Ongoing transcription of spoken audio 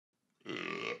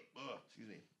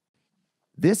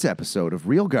This episode of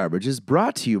Real Garbage is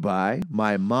brought to you by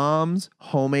my mom's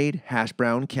homemade hash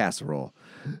brown casserole.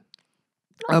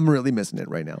 I'm really missing it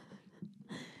right now.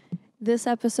 This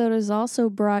episode is also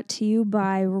brought to you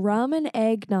by rum and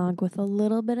eggnog with a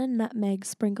little bit of nutmeg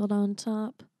sprinkled on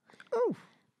top. Oh.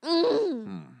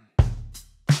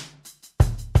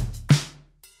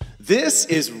 This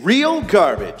is Real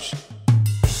Garbage.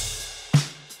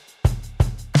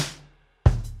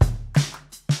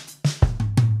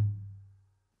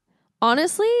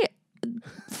 Honestly,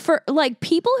 for like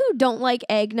people who don't like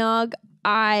eggnog,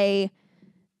 I'm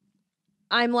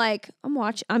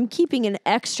keeping an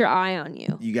extra eye on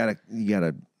you. You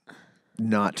gotta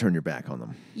not turn your back on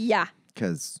them. Yeah.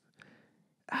 Because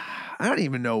I don't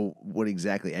even know what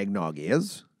exactly eggnog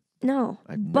is. No.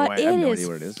 I have no but idea what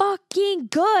it is. Fucking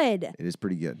good. It is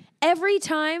pretty good. Every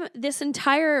time this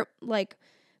entire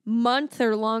month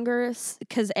or longer,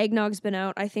 because eggnog's been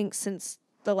out, I think, since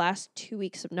the last 2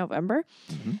 weeks of November.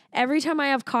 Mm-hmm. Every time I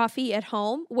have coffee at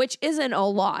home, which isn't a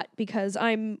lot because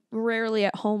I'm rarely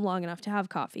at home long enough to have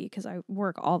coffee because I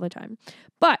work all the time.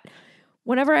 But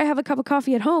whenever I have a cup of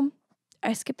coffee at home,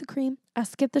 I skip the cream, I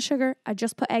skip the sugar, I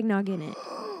just put eggnog in it.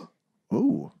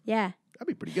 Ooh. Yeah. That'd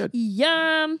be pretty good.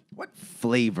 Yum. What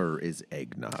flavor is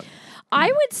eggnog?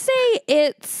 I would say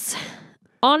it's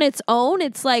on its own.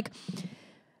 It's like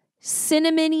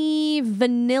cinnamony,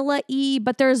 vanilla-y,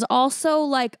 but there's also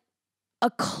like a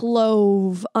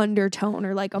clove undertone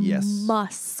or like a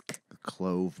musk. A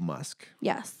clove musk.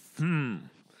 Yes.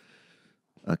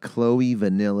 A clovey,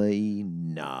 vanilla-y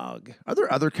nog. Are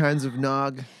there other kinds of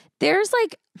nog? There's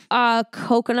like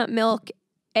coconut milk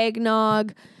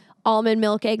eggnog, almond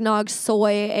milk eggnog,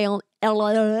 soy eggnog.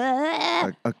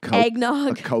 A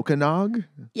coconog?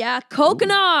 Yeah,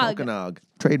 coconog. Coconog.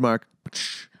 Trademark.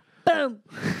 Boom.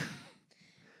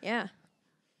 Yeah.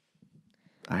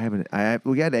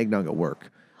 We had eggnog at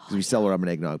work. Because we sell rum and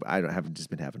eggnog, but I haven't just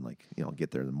been having I'll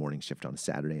get there in the morning shift on a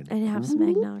Saturday and have some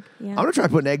eggnog. Yeah. I'm gonna try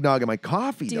putting eggnog in my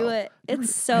coffee. Do it.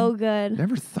 It's so good.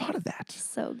 Never thought of that.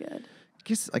 So good. I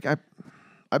guess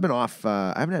I've been off.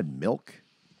 I haven't had milk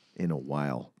in a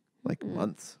while,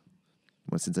 months.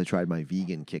 Since I tried my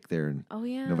vegan kick there in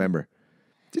November.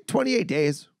 Did 28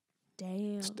 days.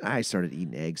 Damn. I started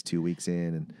eating eggs 2 weeks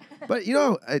in, but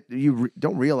you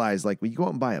don't realize when you go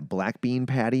out and buy a black bean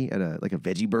patty at a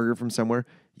veggie burger from somewhere,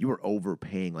 you are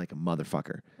overpaying like a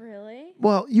motherfucker. Really?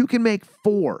 Well, you can make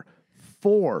four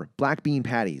black bean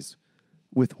patties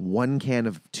with one can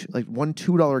of one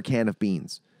 $2 can of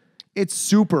beans. It's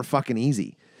super fucking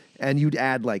easy. And you'd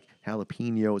add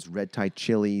jalapenos, red Thai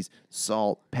chilies,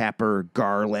 salt, pepper,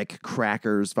 garlic,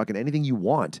 crackers, fucking anything you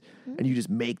want. Mm-hmm. And you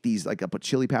just make these, I put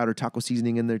chili powder, taco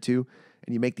seasoning in there too.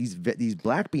 And you make these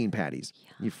black bean patties.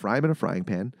 Yeah. You fry them in a frying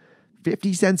pan.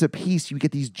 50 cents a piece, you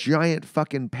get these giant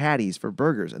fucking patties for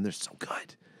burgers. And they're so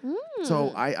good. Mm.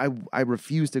 So I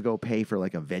refuse to go pay for a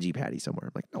veggie patty somewhere.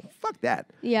 I'm like, no, fuck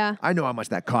that. Yeah. I know how much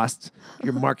that costs.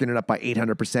 You're marking it up by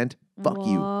 800%. Fuck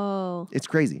you. It's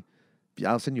crazy.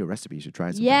 I'll send you a recipe. You should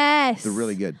try some. Yes. They're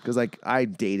really good. Because, I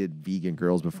dated vegan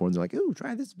girls before, and they're like, ooh,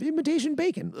 try this imitation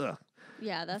bacon. Ugh.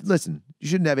 Yeah, that's... Listen, you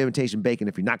shouldn't have imitation bacon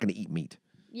if you're not going to eat meat.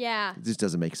 Yeah. It just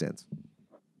doesn't make sense.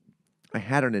 I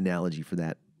had an analogy for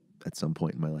that at some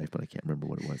point in my life, but I can't remember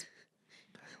what it was.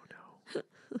 I don't know.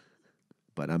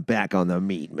 But I'm back on the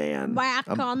meat, man.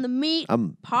 On the meat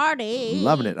party.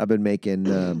 Loving it. I've been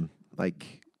making,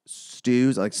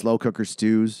 stews, slow cooker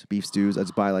stews, beef stews. I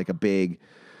just buy, a big...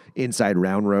 inside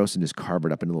round roast and just carve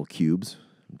it up into little cubes.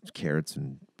 Carrots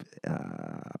and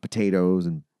potatoes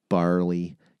and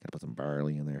barley. Gotta put some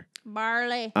barley in there.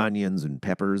 Barley. Onions and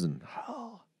peppers and I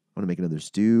want to make another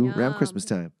stew around Christmas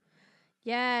time.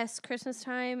 Yes, Christmas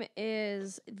time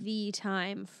is the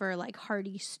time for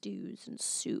hearty stews and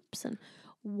soups and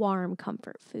warm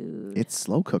comfort food. It's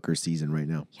slow cooker season right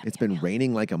now. It's been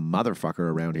raining like a motherfucker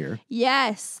around here.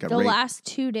 Yes. Last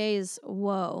 2 days,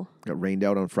 whoa. Got rained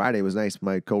out on Friday. It was nice.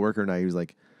 My coworker and I, he was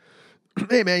like,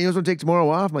 hey, man, you just want to take tomorrow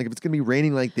off? I'm like, if it's going to be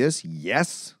raining like this,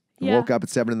 yes. I woke up at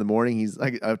 7 in the morning. He's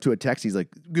like, to a text, he's like,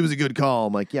 give us a good call.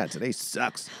 I'm like, yeah, today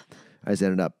sucks. I just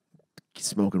ended up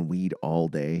smoking weed all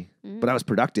day. But I was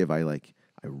productive. I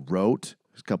wrote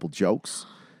a couple jokes.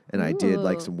 And I did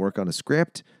some work on a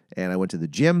script, and I went to the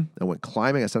gym. I went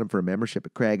climbing. I signed up for a membership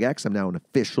at Crag X. I'm now an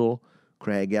official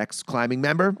Crag X climbing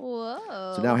member.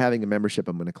 Whoa. So now having a membership,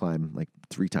 I'm going to climb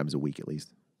 3 times a week at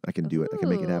least. I can do it. I can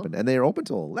make it happen. And they're open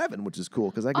till 11, which is cool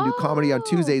because I can do comedy on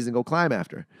Tuesdays and go climb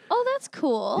after. Oh, that's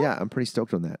cool. Yeah, I'm pretty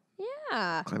stoked on that.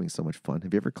 Yeah. Climbing's so much fun.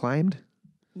 Have you ever climbed?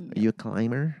 No. Are you a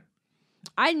climber?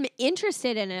 I'm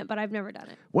interested in it, but I've never done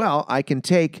it. Well, I can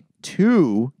take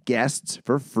 2 guests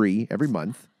for free every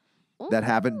month. that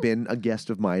haven't been a guest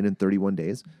of mine in 31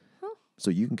 days. So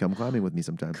you can come climbing with me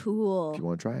sometime. Cool. If you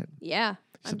want to try it. Yeah,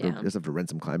 I'm down. Just have to rent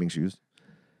some climbing shoes.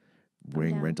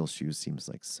 Wearing down. rental shoes seems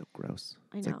like so gross.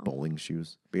 It's know. like bowling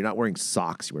shoes. But you're not wearing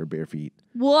socks. You wear bare feet.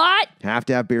 What? Have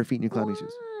to have bare feet in your climbing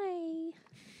shoes. Why?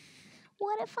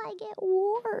 What if I get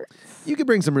warts? You could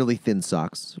bring some really thin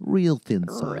socks. Real thin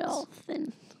socks. Real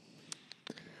thin.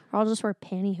 Or I'll just wear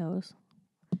pantyhose.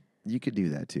 You could do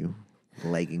that too.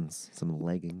 Leggings. Some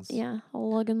leggings. Yeah,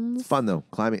 leggings. Fun though.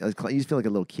 Climbing. You just feel like a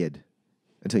little kid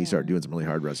until you start doing some really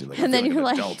hard runs. You're like, And then you're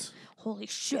like, adult. holy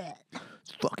shit.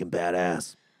 It's fucking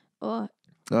badass.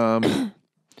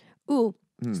 Ooh.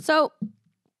 So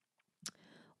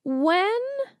when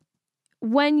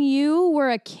you were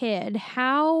a kid,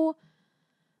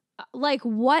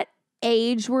 what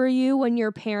age were you when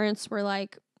your parents were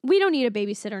like, we don't need a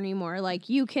babysitter anymore. Like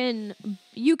you can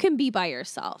be by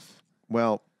yourself.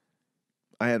 Well,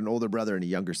 I had an older brother and a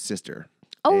younger sister.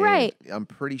 Oh, and right. I'm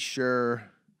pretty sure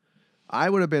I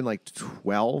would have been like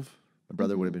 12. My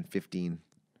brother would have been 15.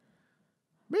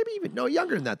 Maybe even, no,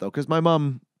 younger than that though, because my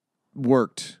mom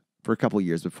worked for a couple of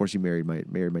years before she married my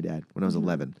dad when I was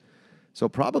 11. So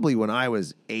probably when I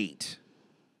was 8,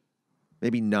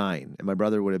 maybe 9, and my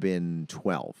brother would have been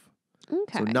 12.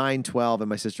 Okay. So 9, 12, and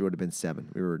my sister would have been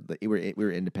 7. We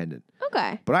were independent.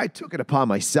 Okay. But I took it upon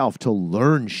myself to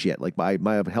learn shit. Like I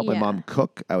helped my mom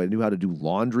cook. I knew how to do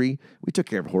laundry. We took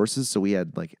care of horses, so we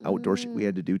had like outdoor shit we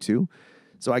had to do too.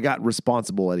 So I got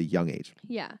responsible at a young age.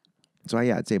 Yeah. So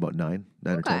I'd say about 9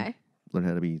 or 10. Okay. Learn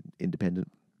how to be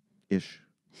independent-ish.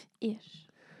 Ish.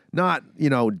 Not,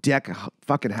 deck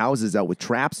fucking houses out with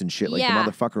traps and shit like the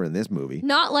motherfucker in this movie.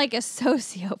 Not like a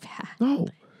sociopath. No.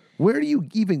 Where do you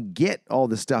even get all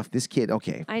the stuff? This kid,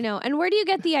 okay. I know. And where do you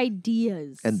get the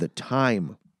ideas? And the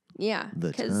time. Yeah.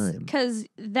 The time. Because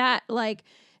that, like,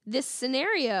 this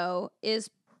scenario is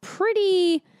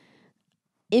pretty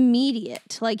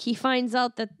immediate. Like, he finds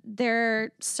out that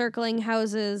they're circling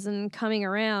houses and coming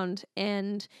around,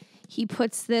 and he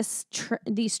puts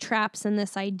these traps and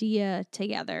this idea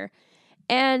together.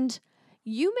 And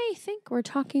you may think we're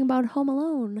talking about Home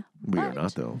Alone. We are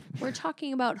not, though. We're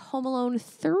talking about Home Alone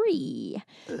 3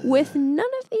 with none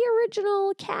of the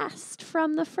original cast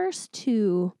from the first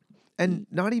two. And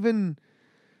not even...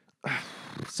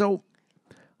 So,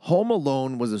 Home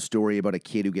Alone was a story about a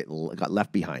kid who got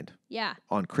left behind. Yeah.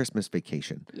 On Christmas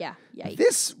vacation. Yeah. Yikes.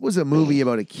 This was a movie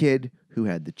about a kid who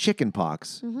had the chicken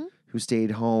pox, who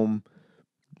stayed home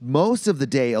most of the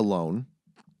day alone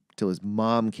till his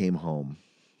mom came home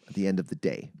at the end of the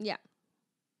day. Yeah.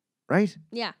 Right?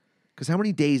 Yeah. Because how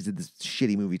many days did this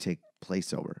shitty movie take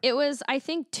place over? It was, I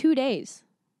think, 2 days.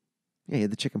 Yeah, he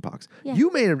had the chicken pox. Yeah.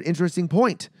 You made an interesting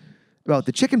point about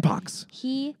the chicken pox.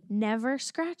 He never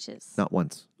scratches. Not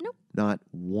once. Nope. Not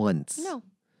once. No.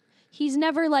 He's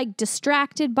never, like,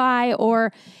 distracted by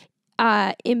or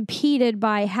impeded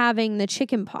by having the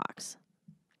chicken pox.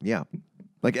 Yeah.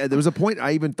 Like, there was a point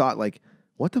I even thought, like,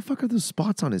 what the fuck are those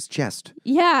spots on his chest?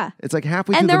 Yeah. It's like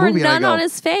halfway and through the movie. And there were and none I go, on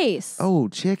his face. Oh,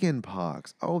 chicken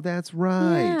pox. Oh, that's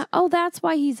right. Yeah. Oh, that's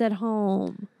why he's at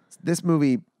home. This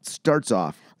movie starts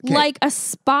off. Okay. Like a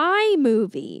spy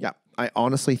movie. Yeah. I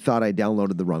honestly thought I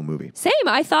downloaded the wrong movie. Same.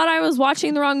 I thought I was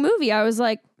watching the wrong movie. I was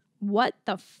like, what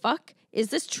the fuck? Is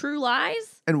this True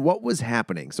Lies? And what was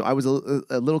happening? So I was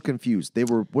a little confused.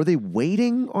 Were they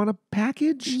waiting on a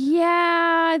package?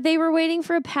 Yeah, they were waiting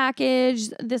for a package,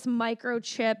 this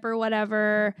microchip or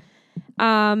whatever.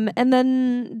 And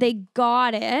then they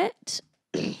got it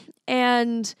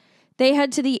and they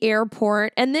head to the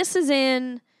airport. And this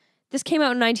came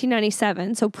out in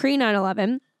 1997, so pre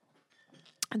 9/11.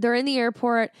 They're in the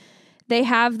airport. They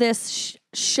have this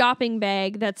shopping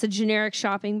bag that's a generic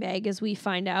shopping bag, as we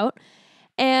find out.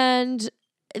 And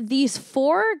these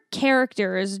 4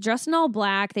 characters dressed in all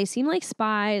black, they seem like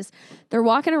spies. They're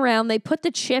walking around. They put the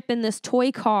chip in this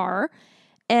toy car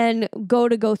and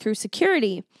go through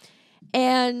security.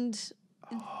 And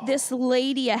this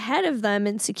lady ahead of them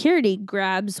in security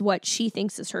grabs what she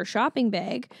thinks is her shopping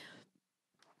bag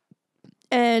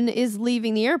and is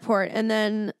leaving the airport. And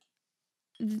then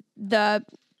the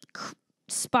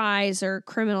spies or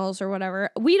criminals or whatever,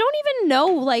 we don't even know,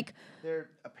 like, they're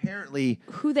apparently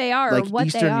who they are like or what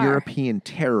Eastern they are. European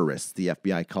terrorists, the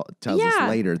FBI tells us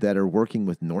later, that are working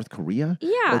with North Korea.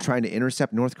 Yeah. They're trying to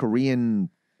intercept North Korean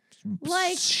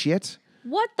shit.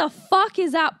 What the fuck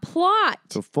is that plot?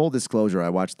 So full disclosure, I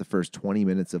watched the first 20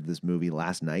 minutes of this movie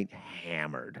last night,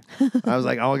 hammered. I was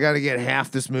like, I got to get half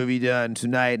this movie done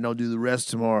tonight and I'll do the rest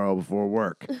tomorrow before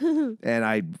work.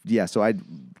 And so I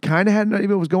kind of had an idea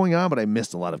what was going on, but I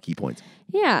missed a lot of key points.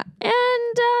 Yeah.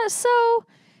 And so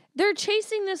they're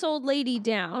chasing this old lady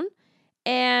down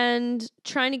and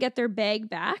trying to get their bag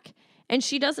back. And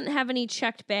she doesn't have any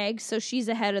checked bags, so she's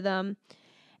ahead of them.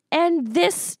 And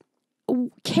this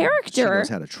character... She knows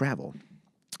how to travel.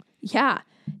 Yeah.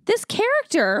 This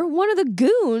character, one of the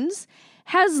goons,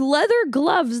 has leather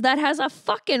gloves that has a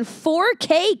fucking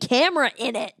 4K camera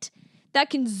in it that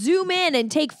can zoom in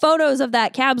and take photos of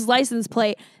that cab's license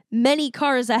plate many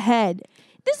cars ahead.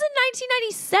 This is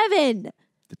 1997.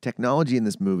 The technology in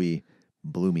this movie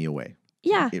blew me away.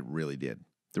 Yeah. It really did.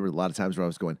 There were a lot of times where I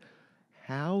was going,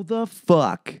 how the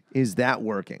fuck is that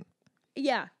working?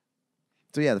 Yeah.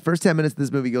 So yeah, the first 10 minutes of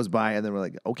this movie goes by, and then we're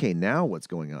like, okay, now what's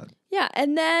going on? Yeah,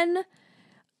 and then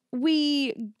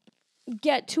we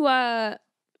get to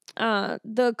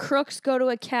the crooks go to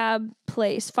a cab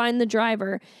place, find the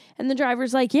driver, and the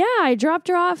driver's like, yeah, I dropped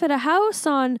her off at a house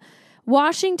on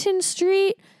Washington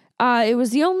Street. It was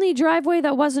the only driveway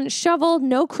that wasn't shoveled,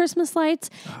 no Christmas lights.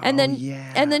 And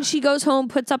then she goes home,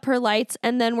 puts up her lights,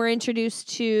 and then we're introduced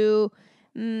to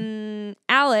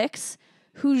Alex,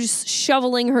 who's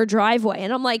shoveling her driveway.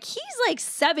 And I'm like, he's like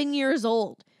 7 years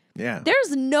old. Yeah.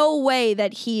 There's no way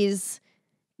that he's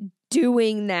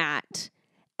doing that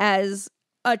as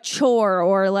a chore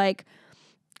or like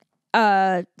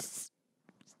a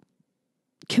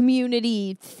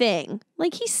community thing.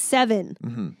 Like, he's 7.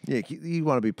 Mm-hmm. Yeah, you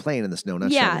want to be playing in the snow,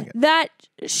 not shoveling it. That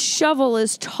shovel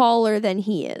is taller than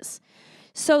he is.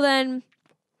 So then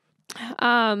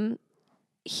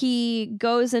he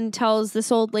goes and tells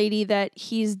this old lady that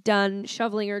he's done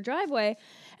shoveling her driveway.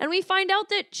 And we find out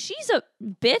that she's a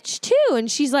bitch too. And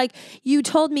she's like, you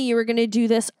told me you were going to do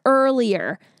this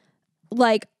earlier.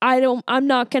 Like, I'm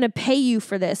not going to pay you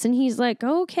for this. And he's like,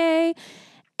 okay.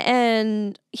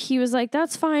 And he was like,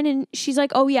 that's fine. And she's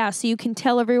like, oh yeah, so you can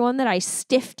tell everyone that I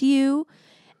stiffed you.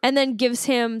 And then gives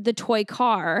him the toy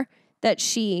car that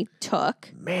she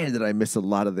took. Man, did I miss a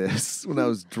lot of this when I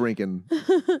was drinking.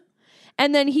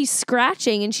 And then he's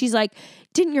scratching, and she's like,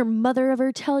 didn't your mother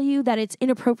ever tell you that it's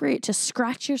inappropriate to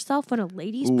scratch yourself when a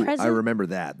lady's present? I remember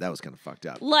that. That was kind of fucked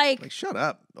up. Like shut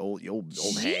up, old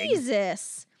hag.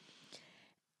 Jesus.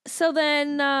 So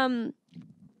then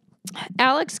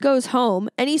Alex goes home,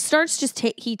 and he starts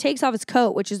he takes off his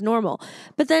coat, which is normal.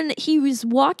 But then he was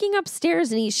walking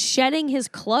upstairs, and he's shedding his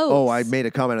clothes. Oh, I made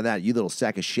a comment on that. You little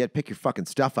sack of shit. Pick your fucking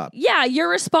stuff up. Yeah, you're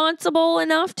responsible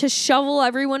enough to shovel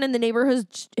everyone in the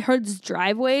neighborhood's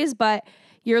driveways, but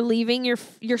you're leaving,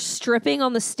 you're stripping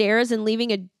on the stairs and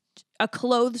leaving a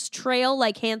clothes trail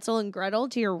like Hansel and Gretel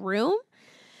to your room.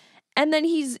 And then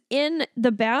he's in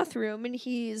the bathroom and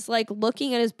he's like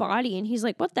looking at his body and he's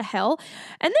like, what the hell?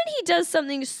 And then he does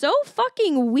something so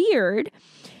fucking weird.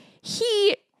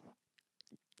 He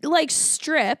like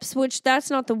strips, which that's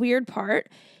not the weird part.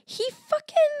 He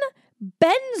fucking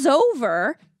bends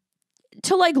over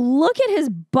to like look at his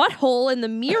butthole in the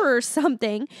mirror or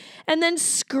something and then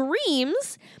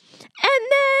screams. And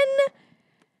then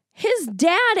his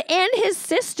dad and his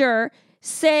sister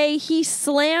say he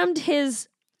slammed his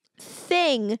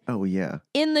thing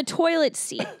in the toilet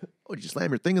seat. Oh, did you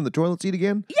slam your thing in the toilet seat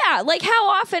again? Yeah, like how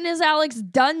often has Alex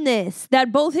done this?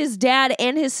 That both his dad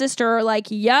and his sister are like,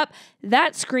 yep,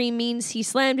 that scream means he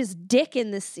slammed his dick in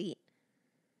the seat.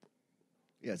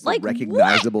 Yeah, it's like, a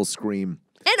recognizable scream.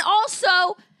 And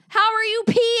also, how are you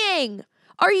peeing?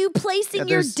 Are you placing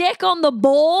your dick on the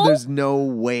bowl? There's no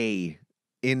way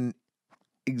in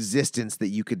existence that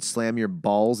you could slam your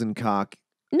balls and cock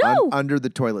under the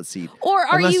toilet seat. Or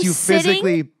are unless you sitting,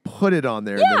 physically put it on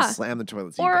there and then slam the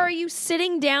toilet seat Or down. are you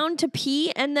sitting down to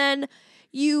pee and then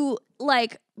you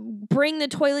like bring the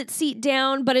toilet seat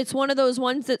down, but it's one of those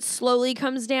ones that slowly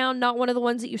comes down, not one of the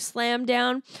ones that you slam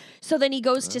down. So then he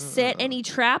goes to sit and he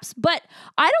traps. But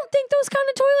I don't think those kind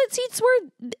of toilet seats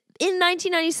were in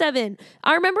 1997.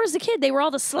 I remember as a kid, they were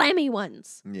all the slammy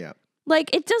ones. Yeah.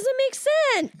 Like, it doesn't make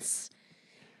sense.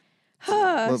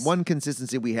 Well, one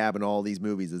consistency we have in all these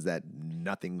movies is that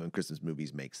nothing in Christmas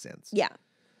movies makes sense. Yeah.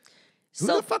 Who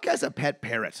the fuck has a pet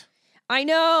parrot? I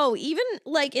know. Even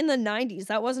like in the 90s,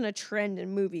 that wasn't a trend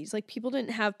in movies. Like, people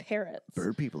didn't have parrots.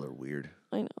 Bird people are weird.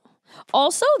 I know.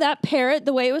 Also, that parrot,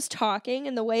 the way it was talking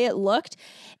and the way it looked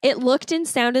and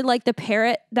sounded like the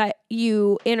parrot that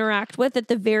you interact with at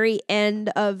the very end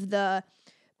of the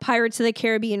Pirates of the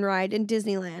Caribbean ride in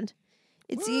Disneyland.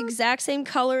 It's the exact same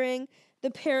coloring.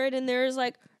 The parrot in there is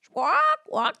like,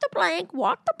 walk the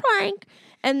plank.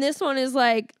 And this one is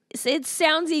like, it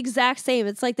sounds the exact same.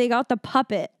 It's like they got the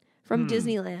puppet from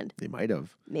Disneyland. They might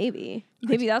have. Maybe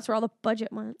that's where all the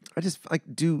budget went. I just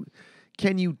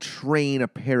can you train a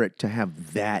parrot to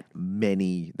have that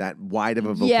wide of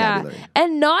a vocabulary? Yeah,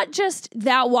 and not just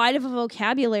that wide of a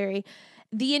vocabulary.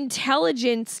 the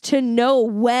intelligence to know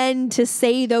when to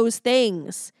say those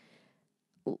things.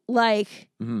 Like,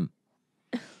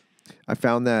 I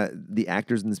found that the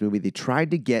actors in this movie, they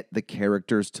tried to get the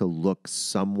characters to look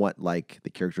somewhat like the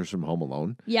characters from Home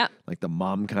Alone. yeah. Like the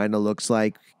mom kind of looks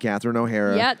like Catherine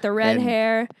O'Hara. Yeah, the red and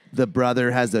hair. The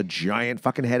brother has a giant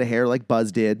fucking head of hair like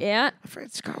Buzz did. Yeah. I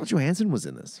forgot Scarlett Johansson was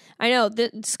in this. I know.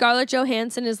 Scarlett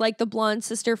Johansson is like the blonde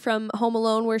sister from Home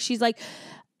Alone where she's like,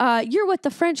 you're what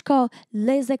the French call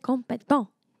les incompetents.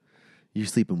 You're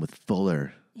sleeping with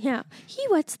Fuller. Yeah. He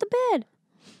wets the bed.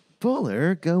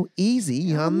 Fuller, go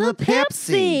easy on the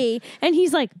Pepsi. And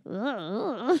he's like,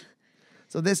 ugh.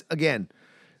 So this, again,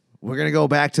 we're going to go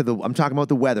back to I'm talking about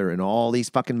the weather in all these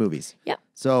fucking movies. Yep.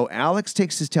 So Alex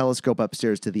takes his telescope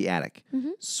upstairs to the attic,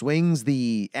 swings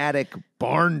the attic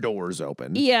barn doors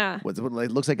open. Yeah.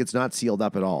 It looks like it's not sealed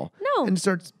up at all. No. And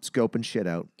starts scoping shit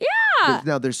out. Yeah.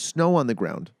 Now, there's snow on the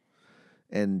ground,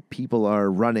 and people are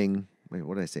running. Wait,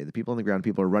 what did I say? The people on the ground,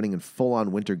 people are running in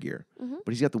full-on winter gear.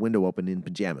 But he's got the window open in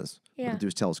pajamas Yeah. through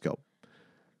his telescope.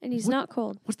 And he's not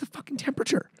cold. What's the fucking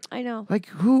temperature? I know. Like,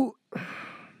 who?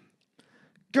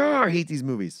 God, I hate these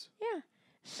movies. Yeah.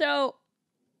 So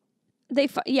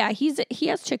he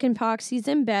has chicken pox. He's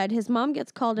in bed. His mom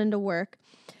gets called into work.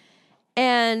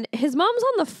 And his mom's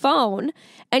on the phone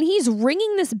and he's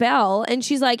ringing this bell and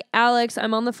she's like, "Alex,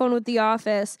 I'm on the phone with the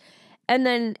office." And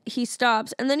then he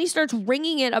stops and then he starts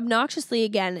ringing it obnoxiously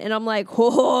again. And I'm like,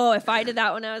 whoa, if I did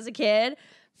that when I was a kid,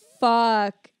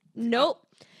 fuck. Nope.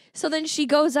 So then she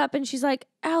goes up and she's like,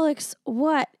 "Alex,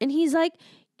 what?" And he's like,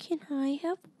 "Can I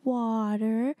have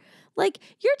water?" Like,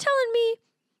 you're telling me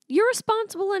you're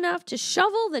responsible enough to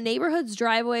shovel the neighborhood's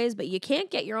driveways, but you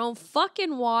can't get your own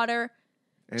fucking water.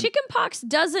 And Chickenpox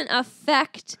doesn't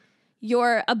affect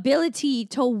your ability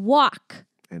to walk.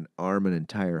 and arm an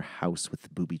entire house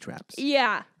with booby traps.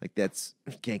 Yeah. Like, that's,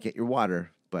 you can't get your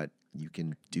water, but you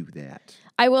can do that.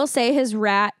 I will say his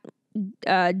rat,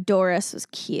 Doris, was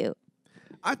cute.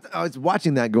 I was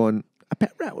watching that going, a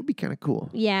pet rat would be kind of cool.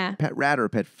 Yeah. Pet rat or a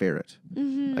pet ferret. I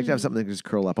like to have something that can just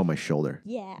curl up on my shoulder.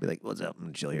 Yeah. Be like, what's up?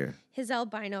 I'm chill here. His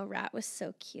albino rat was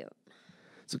so cute.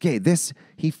 It's okay.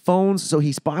 He phones, so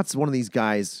he spots one of these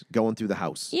guys going through the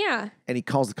house. Yeah. And he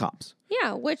calls the cops.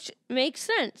 Yeah, which makes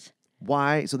sense.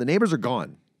 Why? So the neighbors are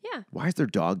gone. Yeah. Why is their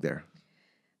dog there?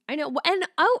 I know. And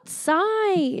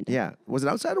outside. Yeah. Was it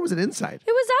outside or was it inside?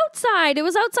 It was outside. It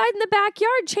was outside in the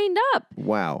backyard, chained up.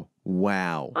 Wow.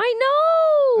 I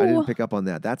know. I didn't pick up on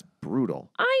that. That's brutal.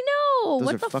 I know. Those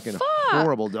What are the fucking fuck?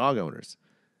 horrible dog owners.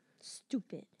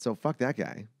 Stupid. So fuck that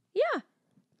guy. Yeah.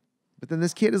 But then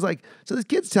this kid is like, so this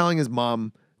kid's telling his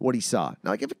mom what he saw.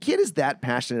 Now, like, if a kid is that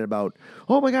passionate about,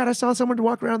 oh my God, I saw someone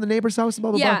walk around the neighbor's house,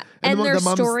 blah, blah, Yeah. blah. And the their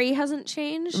mom's- story hasn't And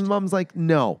changed. the mom's like,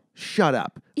 no, shut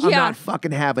up. I'm Yeah. not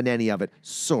fucking having any of it.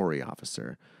 Sorry,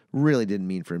 officer. Really didn't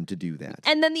mean for him to do that.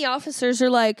 And then the officers are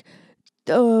like,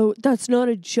 "Oh, that's not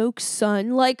a joke,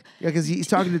 son." Like, Yeah, because he's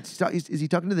talking to, is he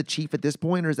talking to the chief at this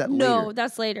point, or is that no, later?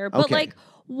 that's later. But Okay. like,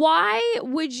 why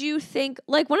would you think,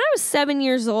 like, when I was 7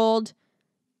 years old,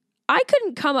 I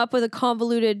couldn't come up with a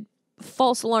convoluted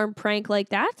false alarm prank like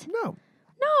that. No,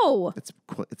 No.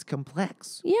 it's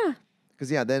complex. Yeah. Because,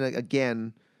 yeah, then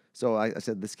again, so I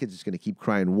said this kid's just going to keep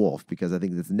crying wolf because I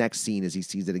think the next scene is he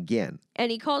sees it again. And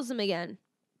he calls them again.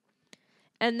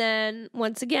 And then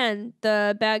once again,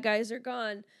 the bad guys are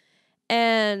gone.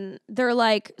 And they're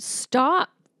like, stop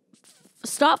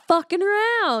fucking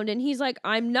around. And he's like,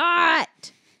 I'm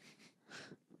not.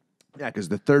 Yeah, because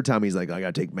the third time he's like, I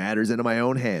got to take matters into my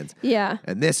own hands. Yeah.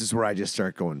 And this is where I just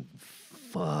start going,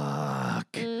 fuck.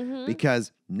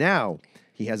 Because now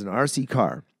he has an RC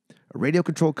car, a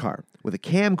radio-controlled car with a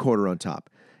camcorder on top.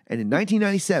 And in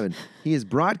 1997, he is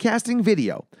broadcasting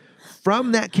video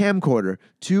from that camcorder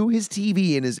to his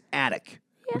TV in his attic,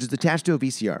 which is attached to a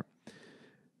VCR.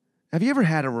 Have you ever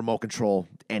had a remote control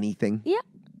anything? Yeah.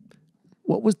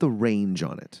 What was the range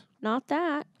on it? Not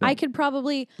that. I could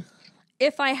probably,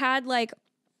 if I had like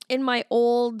in my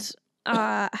old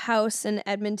house in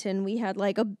Edmonton, we had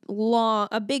like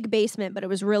a big basement, but it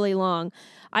was really long.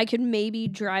 I could maybe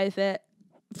drive it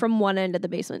from one end of the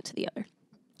basement to the other.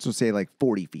 So say like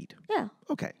 40 feet. Yeah.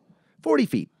 Okay. 40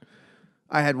 feet.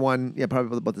 I had one, yeah,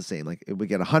 probably about the same. Like, it would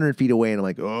get 100 feet away, and I'm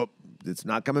like, oh, it's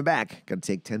not coming back. Got to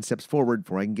take 10 steps forward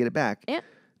before I can get it back. Yeah.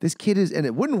 This kid is, and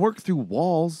it wouldn't work through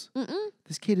walls.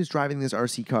 This kid is driving this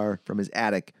RC car from his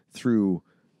attic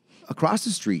across the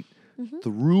street,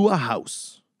 through a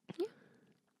house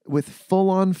with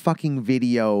full-on fucking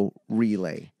video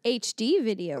relay. HD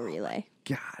video relay.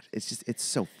 God, it's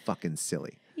so fucking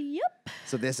silly. Yep.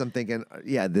 So this, I'm thinking,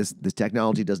 yeah, this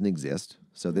technology doesn't exist.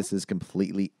 So this is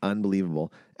completely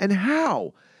unbelievable. And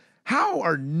how How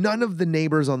are none of the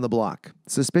neighbors on the block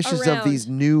suspicious Around. of these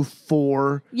new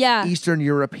 4 Yeah. Eastern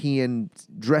European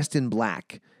dressed in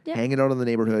black Yep. hanging out in the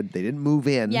neighborhood? They didn't move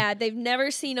in. Yeah, they've never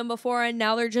seen them before, and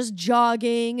now they're just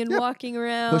jogging and Yep. walking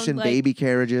around. Pushing like, baby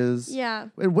carriages. Yeah.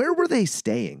 And where were they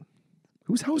staying?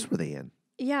 Whose house were they in?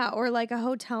 Yeah, or like a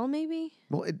hotel maybe?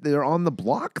 Well, they're on the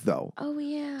block, though. Oh,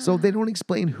 yeah. So they don't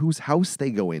explain whose house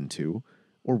they go into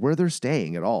or where they're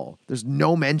staying at all. There's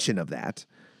no mention of that.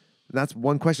 And that's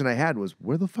one question I had was,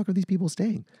 where the fuck are these people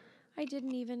staying? I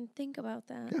didn't even think about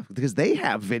that. Yeah, because they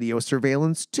have video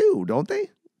surveillance too, don't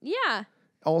they? Yeah.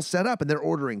 All set up, and they're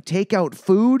ordering takeout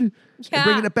food and Yeah.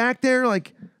 bringing it back there.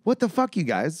 Like, what the fuck, you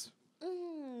guys?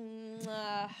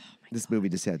 Mm, This movie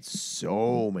just had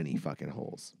so many fucking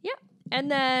holes. yeah. And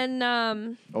then,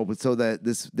 Oh, but so that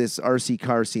this RC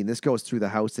car scene, this goes through the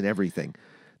house and everything.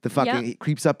 The fucking Yeah. he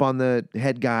creeps up on the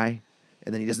head guy,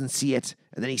 and then he doesn't see it,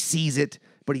 and then he sees it,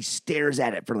 but he stares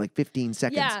at it for like 15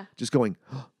 seconds, Yeah. just going,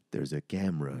 oh, "There's a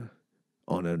camera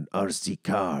on an RC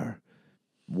car.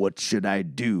 What should I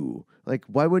do?" Like,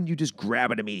 why wouldn't you just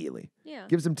grab it immediately? yeah.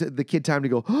 Gives him the kid time to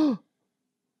go,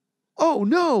 "Oh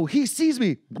no, he sees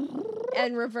me."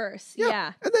 And reverse.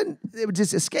 Yeah. And then it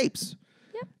just escapes.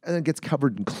 Yep. And then gets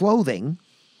covered in clothing.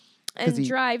 And he-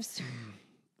 drives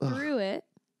through it.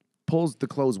 Pulls the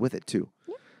clothes with it too.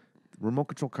 Yep. Remote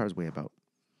control cars weigh about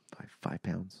 5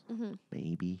 pounds,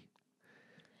 maybe.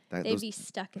 They'd be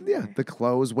stuck in yeah, there. the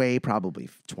clothes weigh probably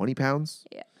 20 pounds.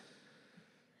 Yeah.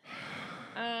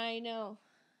 I know.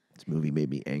 This movie made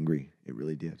me angry. It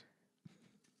really did.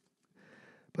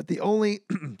 But the only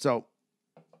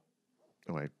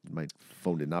my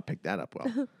phone did not pick that up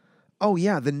well. Oh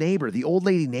yeah, the neighbor, the old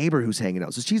lady neighbor who's hanging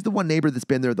out. So she's the one neighbor that's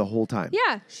been there the whole time.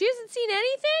 Yeah. She hasn't seen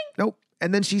anything. Nope.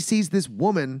 And then she sees this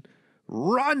woman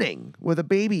running with a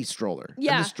baby stroller.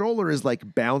 Yeah. And the stroller is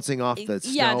like bouncing off the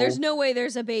snow. Yeah, there's no way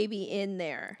there's a baby in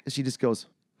there. And she just goes,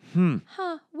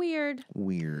 Huh, weird.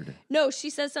 weird. No, she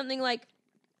says something like,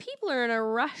 people are in a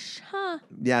rush, huh?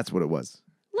 Yeah, that's what it was.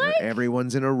 Like-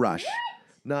 Everyone's in a rush.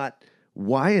 Not,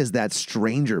 why is that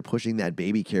stranger pushing that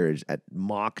baby carriage at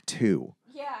Mach 2?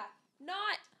 Yeah.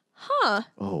 Not, huh?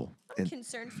 Oh, and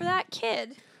Concerned for that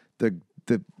kid. the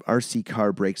RC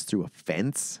car breaks through a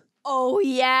fence, Oh,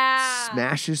 yeah.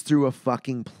 smashes through a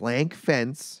fucking plank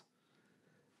fence,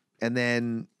 and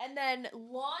then And then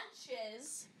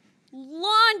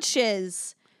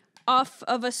launches off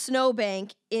of a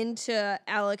snowbank into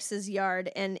Alex's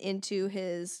yard and into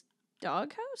his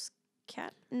doghouse?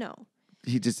 Cat? No. I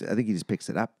think he just picks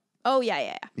it up. Oh,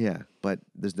 yeah. Yeah, but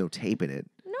there's no tape in it.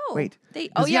 No. Wait.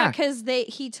 Because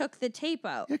he took the tape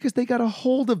out. Yeah, because they got a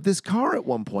hold of this car at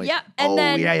one point. Yep, and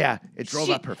then yeah. It drove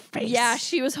she- up her face. Yeah,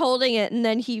 she was holding it, and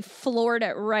then he floored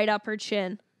it right up her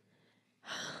chin.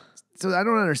 So I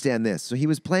don't understand this. So he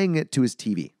was playing it to his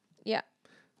TV. Yeah.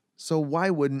 So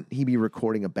why wouldn't he be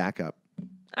recording a backup?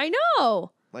 I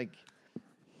know. Like,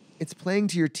 it's playing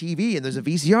to your TV and there's a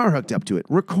VCR hooked up to it.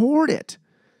 Record it.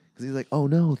 Because he's like, oh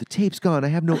no, the tape's gone. I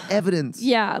have no evidence.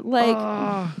 Yeah, like,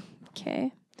 Ah.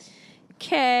 okay.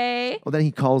 Well, then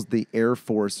he calls the Air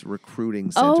Force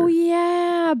recruiting center. Oh,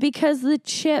 yeah, because the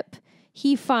chip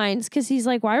he finds, because he's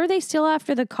like, why were they still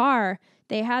after the car?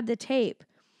 They had the tape.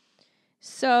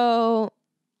 So,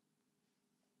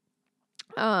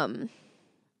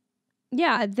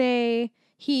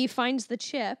 he finds the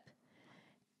chip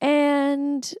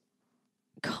and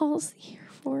calls the Air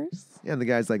Force. Yeah, and the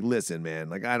guy's like, listen, man,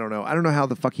 like, I don't know how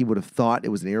the fuck he would have thought it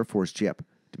was an Air Force chip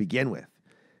to begin with.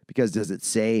 Because does it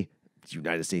say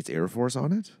United States Air Force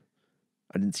on it?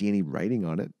 I didn't see any writing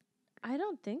on it. I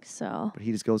don't think so. But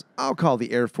he just goes, I'll call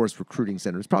the Air Force recruiting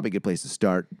center. It's probably a good place to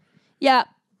start. Yeah.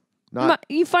 Not,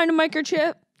 You find a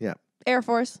microchip? yeah. Air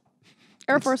Force.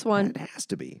 Air Force One. It has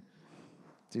to be.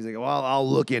 So he's like, well, I'll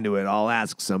look into it. I'll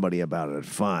ask somebody about it.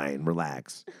 Fine,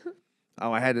 relax.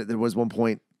 There was one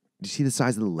point. Did you see the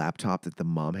size of the laptop that the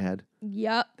mom had?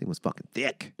 Yep. Thing was fucking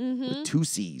thick. Mm-hmm. With 2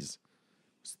 C's.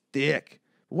 It was thick.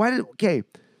 Why did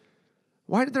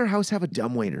their house have a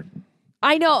dumbwaiter?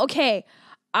 I know. Okay.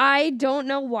 I don't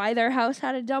know why their house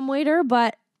had a dumbwaiter,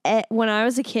 but when I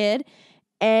was a kid,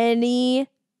 any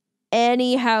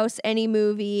house, any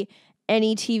movie,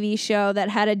 any TV show that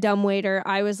had a dumbwaiter,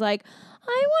 I was like,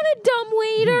 I want a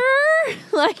dumbwaiter.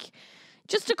 Like,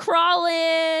 just to crawl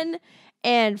in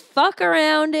and fuck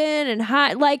around in and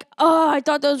hide. Like, oh, I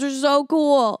thought those were so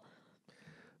cool.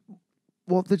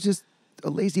 Well, they're just a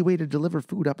lazy way to deliver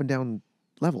food up and down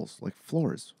levels, like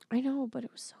floors. I know, but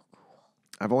it was so cool.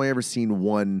 I've only ever seen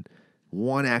one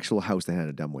actual house that had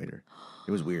a dumbwaiter.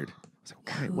 It was weird. I was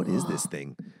like, what is this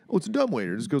thing? Oh, it's a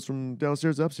dumbwaiter. It just goes from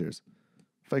downstairs to upstairs.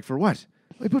 Like, for what?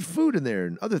 I put food in there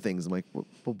and other things. I'm like,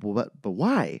 but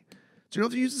why? So you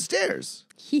don't have to use the stairs.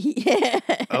 Yeah.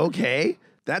 Okay.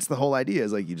 That's the whole idea,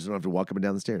 is like you just don't have to walk up and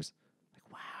down the stairs.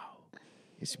 Like, wow.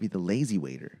 It should be the lazy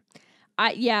waiter.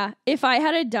 Yeah. If I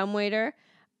had a dumbwaiter,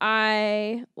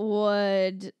 I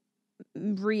would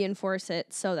reinforce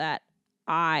it so that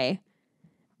I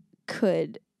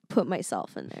could put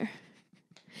myself in there.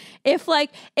 If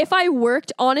I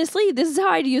worked, honestly, this is how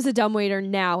I'd use a dumbwaiter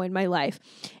now in my life.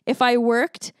 If I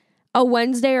worked a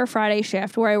Wednesday or Friday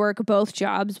shift where I work both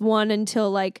jobs, one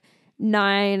until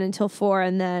 9 until 4,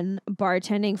 and then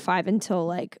bartending 5 until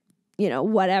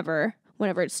whenever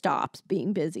it stops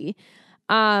being busy.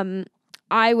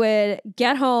 I would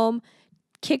get home,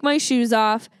 kick my shoes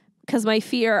off because my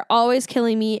feet are always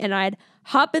killing me, and I'd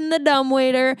hop in the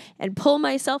dumbwaiter and pull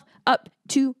myself up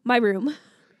to my room.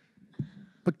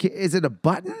 But is it a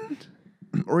button?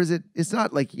 Or is it? It's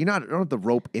not like you don't have the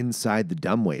rope inside the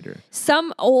dumbwaiter.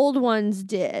 Some old ones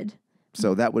did.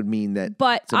 So that would mean that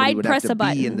but somebody I'd would press have to a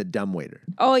button. be in the dumbwaiter.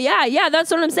 Oh, yeah,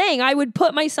 that's what I'm saying. I would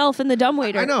put myself in the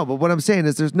dumbwaiter. I know, but what I'm saying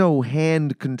is there's no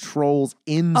hand controls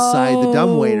inside the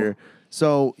dumbwaiter.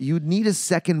 So you'd need a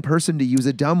second person to use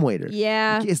a dumbwaiter.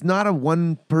 Yeah. It's not a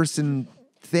one-person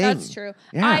thing. That's true.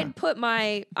 Yeah.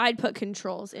 I'd put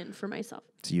controls in for myself.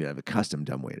 So you'd have a custom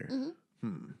dumbwaiter. Mm-hmm.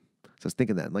 So I was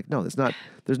thinking that. I'm like, no, there's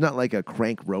not like a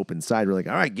crank rope inside. We're like,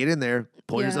 all right, get in there.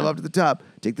 Pull yourself up to the top.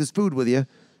 Take this food with you.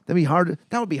 That'd be harder.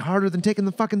 That would be harder than taking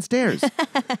the fucking stairs.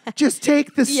 Just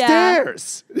take the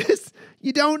stairs.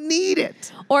 You don't need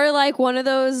it. Or one of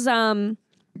those,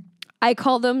 I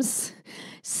call them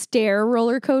stair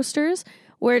roller coasters,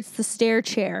 where it's the stair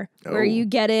chair, where you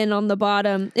get in on the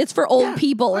bottom. It's for old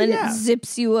people, and it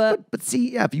zips you up. But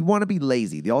see, if you want to be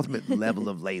lazy, the ultimate level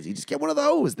of lazy, just get one of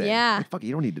those then. Yeah. Like, fuck it,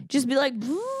 you don't need to just be like,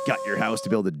 gut your house to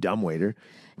build a dumbwaiter.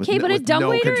 Okay, but a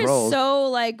dumbwaiter is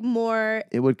so more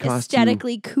it would cost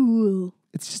aesthetically cool.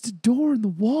 It's just a door in the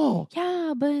wall.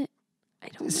 Yeah, but I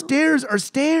don't know. Stairs are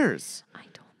stairs. I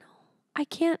don't know. I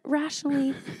can't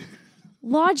rationally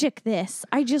logic this.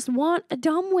 I just want a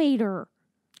dumbwaiter.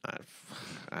 I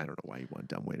don't know why you want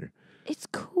a dumbwaiter. It's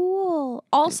cool.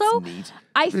 Also, it's neat.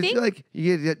 I think like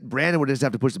Brandon would just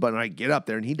have to push the button. All right, get up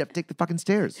there, and he'd have to take the fucking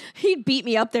stairs. He'd beat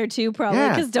me up there too, probably,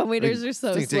 because dumbwaiters are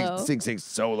so slow. Things take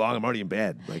so long. I'm already in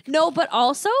bed. No, but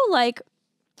also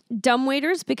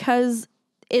dumbwaiters, because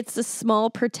it's a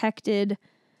small protected.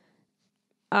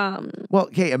 Well,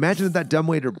 okay. Imagine if that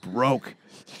dumbwaiter broke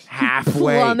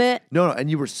halfway. Plummet. No, and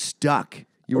you were stuck.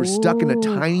 You were stuck in a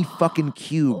tiny fucking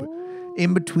cube.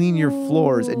 In between your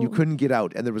floors, and you couldn't get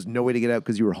out, and there was no way to get out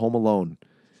because you were home alone.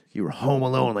 You were home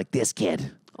alone like this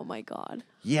kid. Oh my God.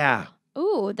 Yeah.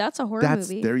 Ooh, that's a horror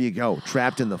movie. There you go.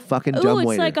 Trapped in the fucking Ooh,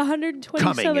 dumbwaiter. it's like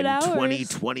 127 Coming hours. in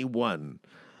 2021.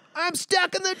 I'm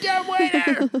stuck in the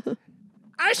dumbwaiter.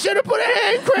 I should have put a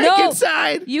hand crank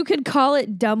inside. You could call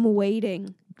it dumb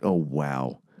waiting. Oh,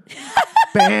 wow.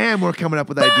 Bam, we're coming up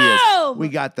with ideas. We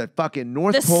got the fucking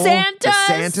North Pole, the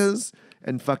Santas,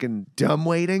 and fucking dumb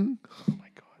waiting. Oh my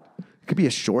God. It could be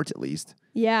a short at least.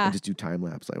 Yeah. And just do time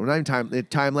lapse. We're not even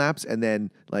time lapse, and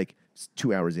then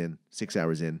 2 hours in, 6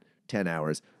 hours in, 10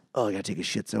 hours. Oh, I gotta take a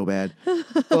shit so bad.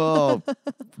 Oh,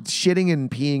 shitting and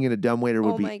peeing in a dumbwaiter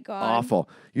would be awful.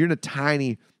 You're in a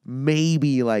tiny,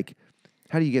 maybe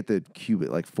how do you get the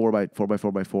cubic? 4 by 4 by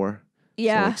 4 by 4?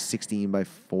 Yeah. So 16 by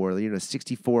 4. You're in a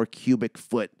 64 cubic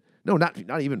foot. No,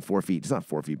 not even 4 feet. It's not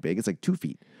 4 feet big. It's 2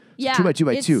 feet. Yeah. 2 by 2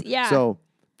 by 2. Yeah. So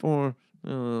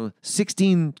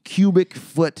 16 cubic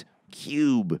foot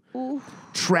cube. Ooh.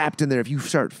 Trapped in there. If you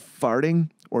start farting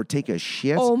or take a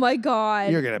shit, oh my God,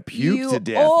 you're gonna puke to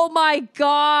death. Oh my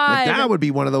God. That would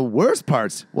be one of the worst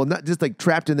parts. Well, not just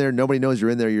trapped in there. Nobody knows you're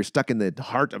in there. You're stuck in the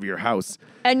heart of your house.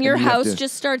 And your house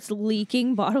just starts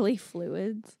leaking bodily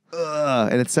fluids.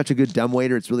 And it's such a good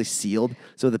dumbwaiter. It's really sealed.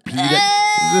 So the pee,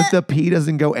 the pee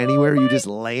doesn't go anywhere. You just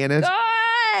lay in it.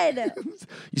 God.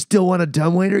 You still want a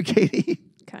dumbwaiter, Katie?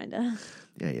 Kinda.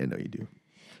 Yeah, I know you do.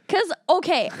 Because,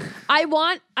 okay, I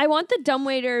want the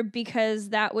dumbwaiter because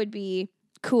that would be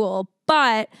cool.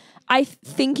 But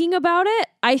thinking about it,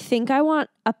 I think I want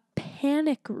a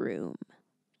panic room.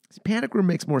 Panic room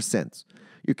makes more sense.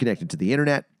 You're connected to the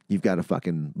internet. You've got a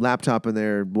fucking laptop in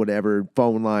there, whatever,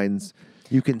 phone lines.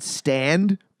 You can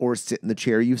stand or sit in the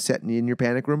chair you've set in your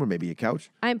panic room, or maybe a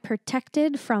couch. I'm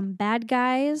protected from bad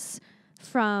guys,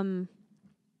 from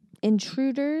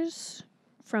intruders,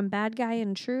 from bad guy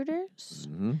intruders.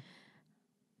 Mm-hmm.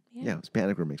 Yeah, this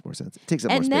panic room makes more sense. It takes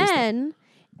up more space. And then,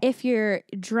 if your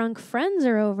drunk friends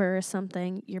are over or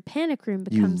something, your panic room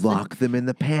becomes... You lock them in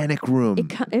the panic room.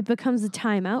 It becomes a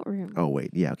timeout room. Oh, wait.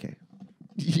 Yeah, okay.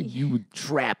 you would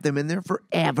trap them in there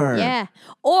forever. Yeah.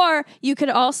 Or you could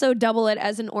also double it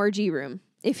as an orgy room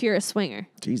if you're a swinger.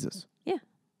 Jesus. Yeah.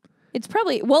 It's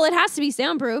probably, well, it has to be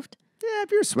soundproofed. Yeah,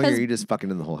 if you're a swinger, you're just fucking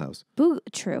in the whole house.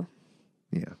 True.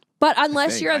 Yeah. But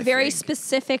unless you're a very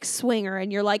specific swinger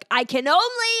and you're like, I can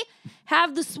only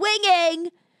have the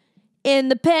swinging in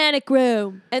the panic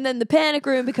room. And then the panic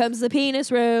room becomes the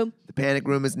penis room. The panic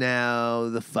room is now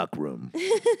the fuck room.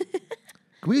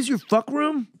 Can we use your fuck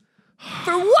room?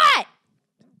 For what?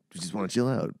 You just want to chill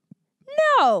out.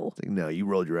 No. It's like, no, you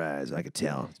rolled your eyes. I could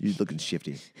tell. You're looking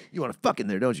shifty. You want to fuck in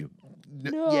there, don't you?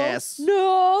 No. Yes.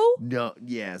 No. No.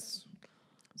 Yes.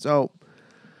 So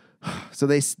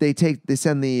they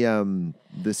send the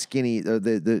skinny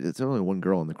it's only one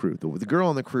girl on the crew. The girl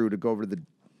on the crew to go over to the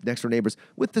next door neighbors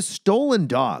with the stolen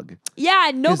dog.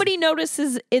 Yeah, nobody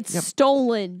notices it's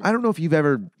stolen. I don't know if you've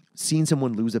ever seen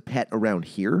someone lose a pet around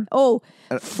here. Oh,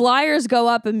 flyers go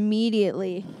up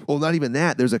immediately. Well, not even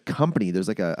that. There's a company. There's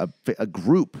like a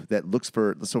group that looks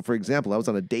for. So, for example, I was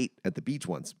on a date at the beach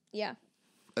once. Yeah.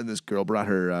 And this girl brought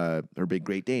her big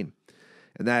Great Dane,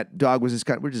 and that dog was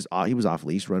he was off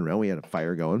leash, running around. We had a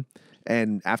fire going,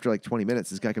 and after like 20 minutes,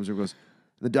 this guy comes over and goes,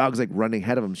 the dog's like running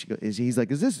ahead of him. He's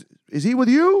like, is he with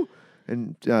you?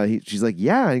 And she's like,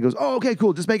 yeah. And he goes, oh, okay,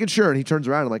 cool. Just making sure. And he turns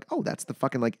around and like, oh, that's the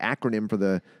fucking like acronym for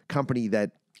the company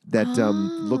that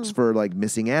looks for like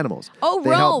missing animals. Oh,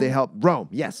 Rome. Rome. They help Rome.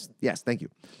 Yes. Thank you.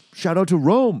 Shout out to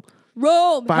Rome.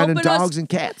 Rome. Finding dogs and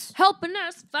cats. Helping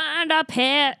us find a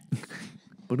pet.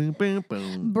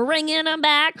 Bringing them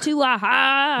back to our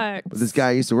hearts. This guy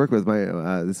I used to work with,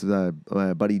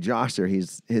 my buddy Josh there,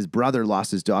 his brother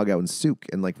lost his dog out in Souk,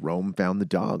 and like Rome found the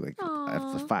dog like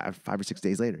 5 or 6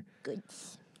 days later. Good.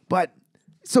 But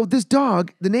so this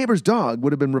dog, the neighbor's dog,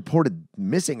 would have been reported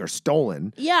missing or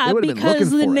stolen. Yeah,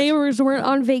 because the neighbors weren't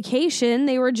on vacation.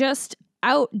 They were just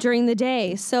out during the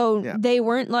day. So they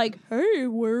weren't like, hey,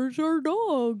 where's our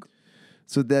dog?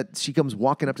 So that she comes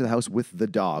walking up to the house with the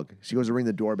dog. She goes to ring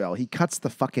the doorbell. He cuts the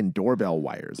fucking doorbell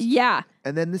wires. Yeah.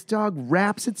 And then this dog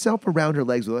wraps itself around her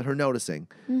legs without her noticing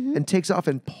and takes off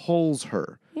and pulls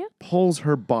her. Yeah. Pulls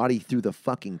her body through the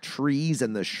fucking trees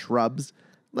and the shrubs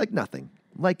like nothing.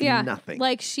 Like nothing.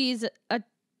 Like she's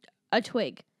a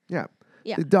twig. Yeah.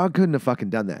 Yeah. The dog couldn't have fucking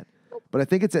done that. But I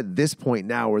think it's at this point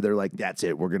now where they're like, that's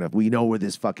it. We know where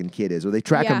this fucking kid is. Or they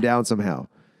track him down somehow.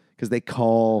 Because they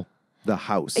call the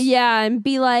house. Yeah, and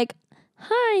be like,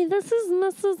 hi, this is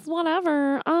Mrs.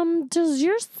 Whatever. Does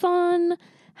your son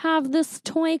have this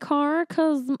toy car?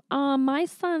 Because my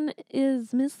son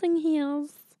is missing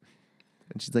his.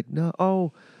 And she's like,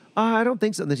 no, I don't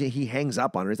think so. And then he hangs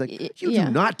up on her. He's like, you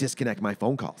do not disconnect my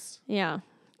phone calls. Yeah,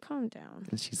 calm down.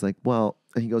 And she's like, well,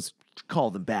 and he goes, call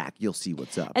them back. You'll see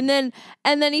what's up. And then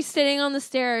he's sitting on the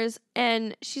stairs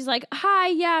and she's like, hi,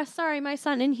 yeah, sorry, my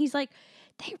son. And he's like,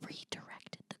 they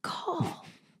redirected the call.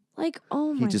 Like,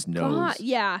 oh my God. He just knows.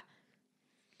 Yeah.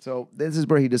 So this is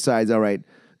where he decides, all right,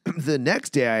 the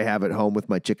next day I have at home with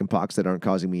my chicken pox that aren't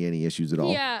causing me any issues at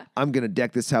all. Yeah. I'm going to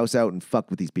deck this house out and fuck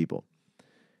with these people.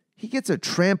 He gets a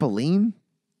trampoline.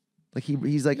 Like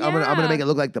he's like, I'm gonna make it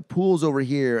look like the pool's over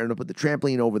here and I'm gonna put the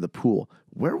trampoline over the pool.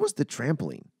 Where was the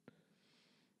trampoline?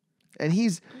 And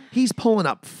he's pulling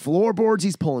up floorboards.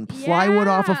 He's pulling plywood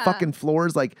off of fucking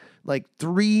floors like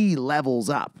 3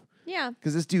 levels up. Yeah.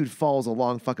 Because this dude falls a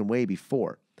long fucking way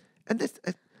before. And this,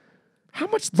 how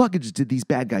much luggage did these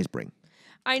bad guys bring?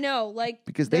 I know, like,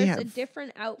 because there's they have a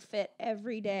different outfit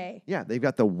every day. Yeah, they've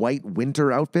got the white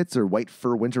winter outfits or white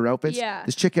fur winter outfits. Yeah.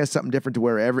 This chick has something different to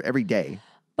wear every day.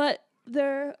 But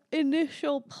their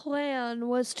initial plan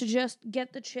was to just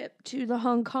get the chip to the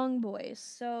Hong Kong boys.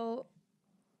 So,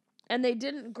 and they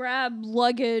didn't grab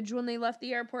luggage when they left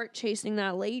the airport chasing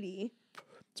that lady.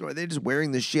 So are they just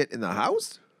wearing this shit in the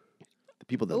house? The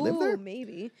people that live there?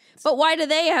 Maybe. But why do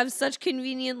they have such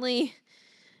convenient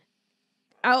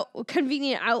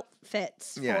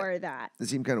outfits for that? It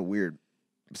seemed kind of weird.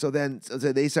 So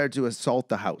they started to assault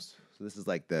the house. So this is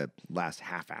like the last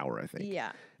half hour, I think.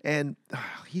 Yeah. And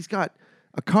he's got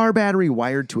a car battery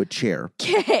wired to a chair.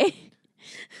 Okay.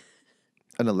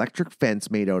 An electric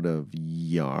fence made out of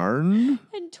yarn.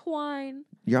 And twine.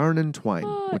 Yarn and twine,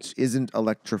 which isn't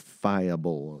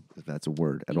electrifiable, if that's a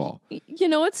word at all. You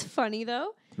know what's funny,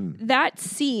 though? That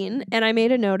scene, and I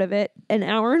made a note of it, an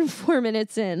hour and 4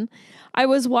 minutes in, I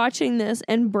was watching this,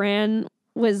 and Bran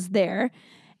was there.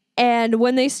 And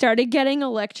when they started getting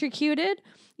electrocuted,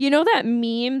 you know that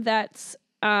meme that's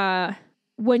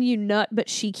when you nut, but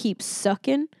she keeps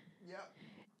sucking?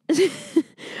 Yeah.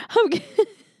 Okay.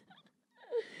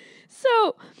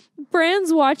 So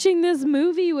Bran's watching this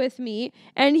movie with me,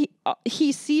 and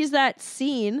he sees that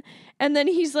scene, and then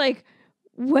he's like,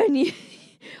 when you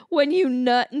when you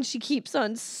nut and she keeps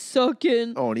on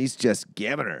sucking. Oh, and he's just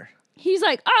giving her. He's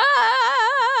like,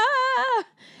 ah!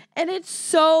 And it's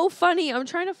so funny. I'm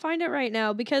trying to find it right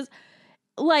now because,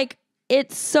 like,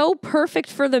 it's so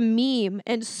perfect for the meme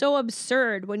and so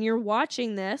absurd. When you're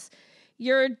watching this,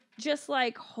 you're just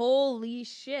like, holy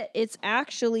shit. It's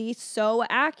actually so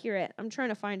accurate. I'm trying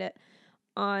to find it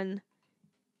on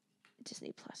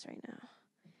Disney Plus right now.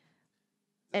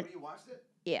 And you watched it?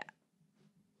 Yeah.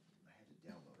 I had to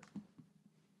download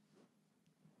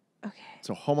it. Okay.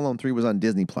 So Home Alone 3 was on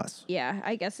Disney Plus. Yeah,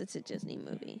 I guess it's a Disney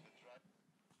movie.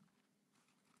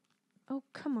 Oh,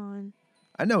 come on.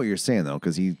 I know what you're saying, though,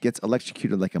 because he gets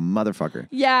electrocuted like a motherfucker.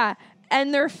 Yeah,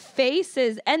 and their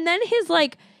faces. And then his,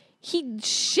 like, he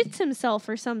shits himself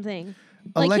or something.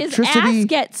 Like, his ass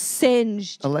gets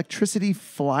singed. Electricity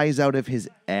flies out of his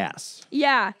ass.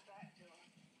 Yeah.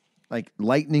 Like,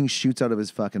 lightning shoots out of his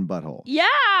fucking butthole.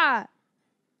 Yeah.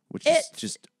 Which is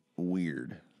just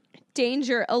weird.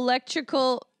 Danger.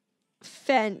 Electrical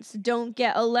fence. Don't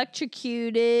get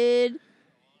electrocuted.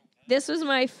 This was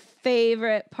my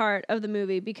favorite part of the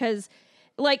movie because,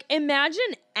 like, imagine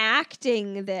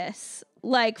acting this.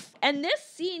 Like, and this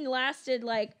scene lasted,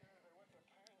 like,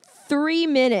 3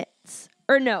 minutes.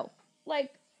 Or no,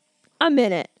 like, a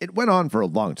minute. It went on for a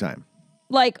long time.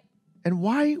 Like, and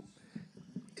why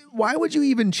would you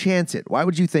even chance it? Why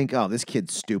would you think, oh, this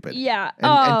kid's stupid? Yeah.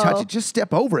 And touch it. Just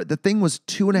step over it. The thing was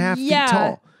 2.5 feet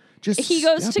tall. Just he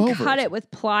goes to cut it with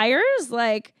pliers.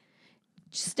 Like,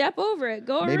 step over it.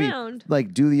 Go around.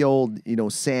 Like, do the old,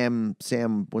 Sam,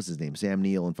 what's his name? Sam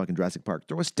Neill in fucking Jurassic Park.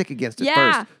 Throw a stick against it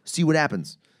first. See what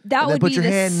happens. That would put be your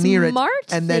the hand near it, smart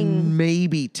and thing. then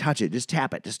maybe touch it. Just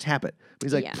tap it. But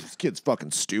he's like, Yeah. this kid's fucking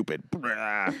stupid.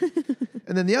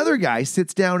 And then the other guy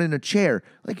sits down in a chair.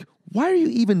 Like, why are you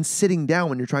even sitting down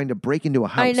when you're trying to break into a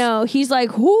house? I know. He's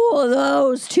like, whoo,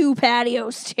 those 2 patio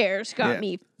stairs got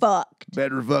me fucked.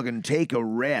 Better fucking take a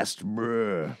rest,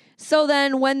 bruh. So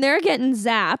then when they're getting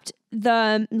zapped,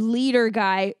 the leader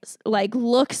guy, like,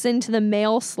 looks into the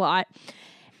mail slot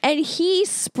and he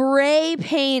spray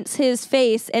paints his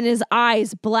face and his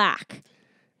eyes black.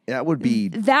 That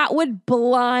would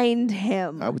blind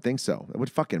him. I would think so. That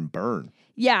would fucking burn.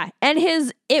 Yeah. And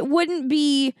it wouldn't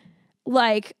be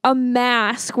like a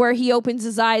mask where he opens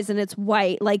his eyes and it's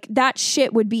white. Like, that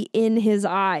shit would be in his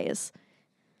eyes.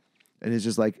 And it's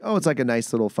just like, oh, it's like a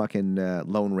nice little fucking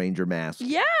Lone Ranger mask.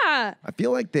 Yeah. I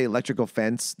feel like the electrical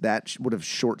fence, that would have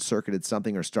short-circuited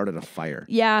something or started a fire.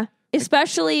 Yeah.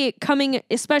 Especially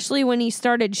when he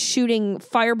started shooting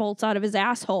firebolts out of his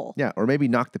asshole. Yeah, or maybe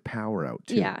knock the power out,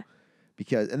 too. Yeah.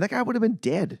 And that guy would have been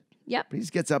dead. Yep. But he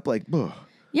just gets up like, ugh.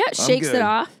 Yeah, shakes it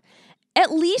off.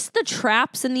 At least the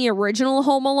traps in the original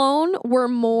Home Alone were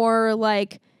more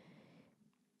like,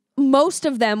 most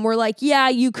of them were like, yeah,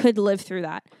 you could live through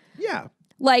that. Yeah.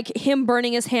 Like him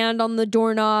burning his hand on the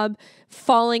doorknob,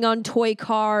 falling on toy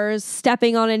cars,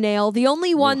 stepping on a nail. The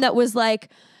only one that was like,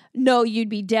 no, you'd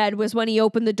be dead was when he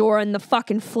opened the door and the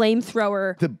fucking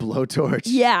flamethrower. The blowtorch.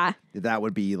 Yeah. That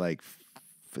would be like,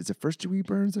 is it first-degree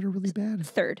burns that are really bad?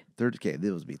 Third. Okay,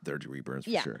 those would be third-degree burns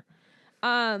for sure.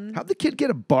 How'd the kid get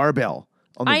a barbell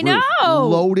on the roof know.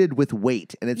 loaded with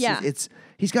weight? And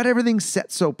he's got everything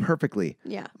set so perfectly.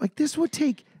 Yeah. Like, this would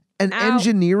take an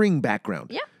engineering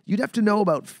background. Yeah. You'd have to know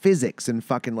about physics and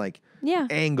fucking like Yeah.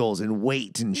 angles and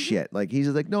weight and shit. Like, he's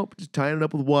just like, nope, just tying it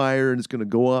up with wire and it's going to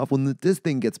go off when this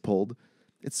thing gets pulled.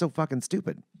 It's so fucking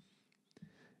stupid.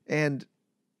 And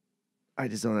I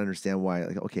just don't understand why.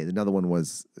 Like, okay, another one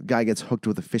was the guy gets hooked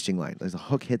with a fishing line. Like, the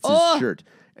hook hits his shirt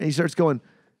and he starts going,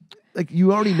 like,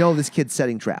 you already know this kid's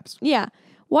setting traps. Yeah.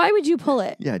 Why would you pull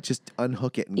it? Yeah, just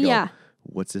unhook it and go,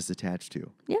 what's this attached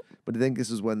to? Yep. But I think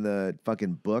this is when the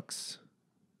fucking books.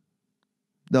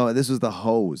 No, this was the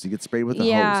hose. He gets sprayed with the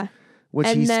hose, which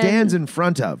he stands in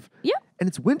front of. Yep. And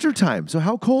it's wintertime, so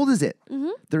how cold is it? Mm-hmm.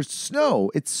 There's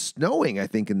snow. It's snowing, I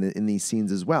think, in these scenes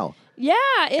as well. Yeah,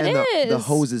 it is. The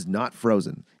hose is not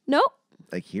frozen. Nope.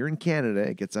 Like here in Canada,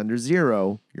 it gets under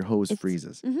 0, your hose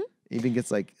freezes. Mm-hmm. It even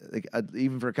gets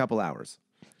even for a couple hours.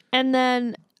 And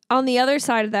then on the other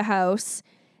side of the house,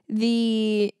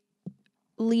 the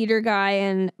leader guy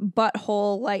and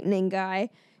butthole lightning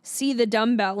guy see the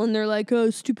dumbbell and they're like, oh,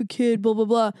 stupid kid, blah, blah,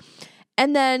 blah.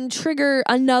 And then trigger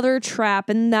another trap,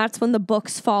 and that's when the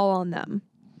books fall on them.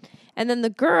 And then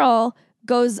the girl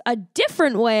goes a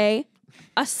different way,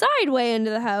 a side way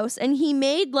into the house, and he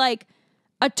made like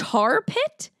a tar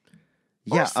pit.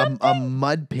 Yeah, a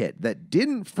mud pit that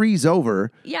didn't freeze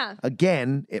over. Yeah.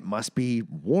 Again, it must be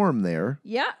warm there.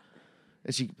 Yeah.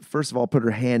 And she, first of all, put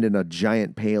her hand in a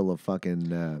giant pail of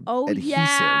fucking adhesive.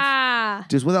 Yeah.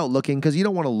 Just without looking, because you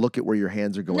don't want to look at where your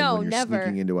hands are going No, when you're never.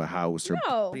 sneaking into a house or,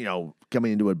 No.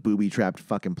 coming into a booby-trapped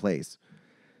fucking place.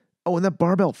 Oh, and that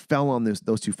barbell fell on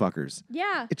those two fuckers.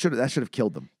 Yeah. That should have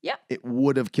killed them. Yep. It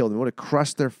would have killed them. It would have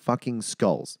crushed their fucking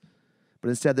skulls. But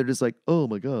instead, they're just like, oh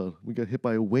my God, we got hit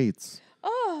by weights.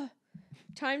 Oh,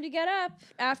 time to get up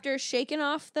after shaking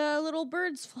off the little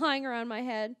birds flying around my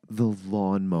head. The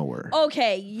lawnmower.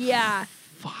 Okay, yeah.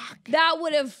 Fuck. That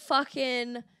would have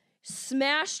fucking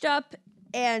smashed up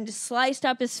and sliced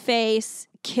up his face,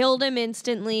 killed him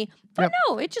instantly. But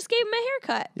no, it just gave him a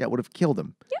haircut. Yeah, it would have killed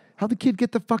him. Yep. How'd the kid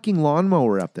get the fucking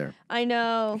lawnmower up there? I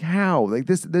know. How? Like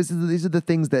these are the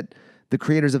things that the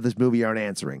creators of this movie aren't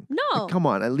answering. No. Like, come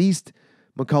on, at least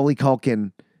Macaulay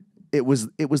Culkin, it was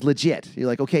legit. You're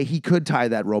like, okay, he could tie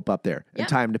that rope up there and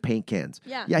tie him to paint cans.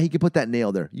 Yeah. Yeah, he could put that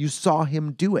nail there. You saw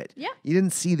him do it. Yeah. You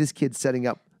didn't see this kid setting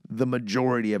up the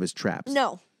majority of his traps.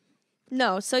 No.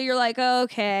 So you're like,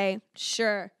 okay,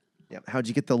 sure. Yeah. How'd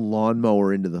you get the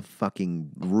lawnmower into the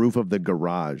fucking roof of the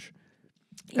garage?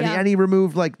 Yeah. And he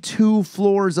removed like 2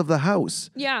 floors of the house.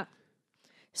 Yeah.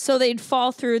 So they'd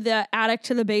fall through the attic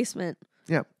to the basement.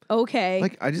 Yeah. Okay.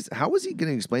 Like, how was he going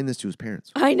to explain this to his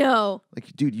parents? I know.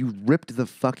 Like, dude, you ripped the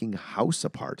fucking house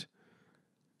apart.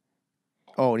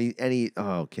 Oh,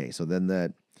 okay. So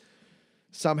then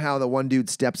somehow the one dude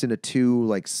steps into 2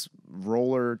 like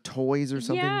roller toys or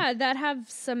something. Yeah, that have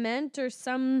cement or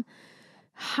some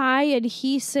high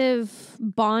adhesive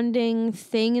bonding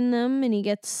thing in them, and he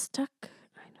gets stuck.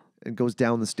 I know. And goes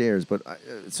down the stairs. But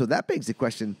so that begs the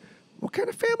question: what kind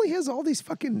of family has all these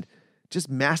fucking just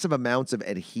massive amounts of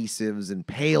adhesives and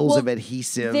pails of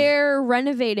adhesive? They're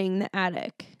renovating the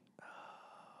attic. Oh,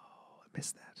 I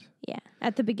missed that. Yeah.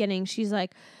 At the beginning, she's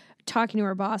like talking to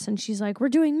her boss, and she's like, "We're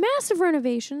doing massive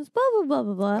renovations, blah, blah, blah,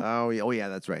 blah, blah." Oh, yeah,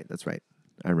 that's right.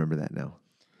 I remember that now.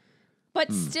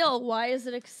 But still, why is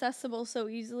it accessible so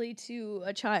easily to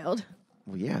a child?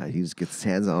 Well, yeah, he just gets his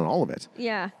hands on all of it.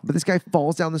 Yeah. But this guy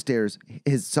falls down the stairs.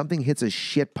 Something hits a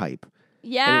shit pipe.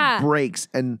 Yeah. And it breaks.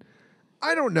 And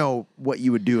I don't know what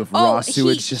you would do if raw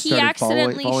sewage just started falling on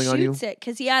you. He accidentally shoots it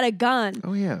because he had a gun.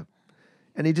 Oh, yeah.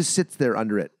 And he just sits there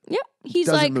under it. Yep. He's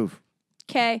Doesn't like, move.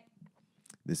 Okay.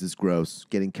 This is gross.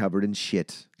 Getting covered in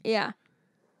shit. Yeah.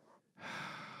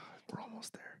 We're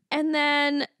almost there. And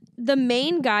then the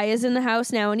main guy is in the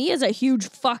house now, and he has a huge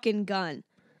fucking gun.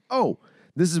 Oh,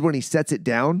 this is when he sets it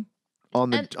down on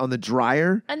the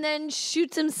dryer. And then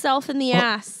shoots himself in the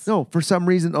ass. No, for some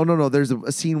reason. Oh, no. There's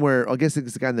a scene where, I guess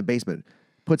it's the guy in the basement,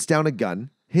 puts down a gun,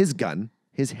 his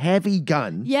heavy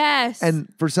gun. Yes.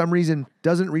 And for some reason,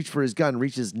 doesn't reach for his gun,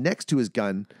 reaches next to his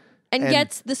gun. And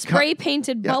gets the spray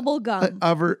painted bubble gum.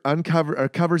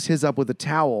 Covers his up with a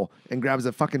towel and grabs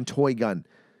a fucking toy gun.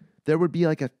 There would be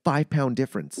like a 5-pound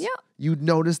difference. Yeah. You'd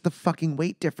notice the fucking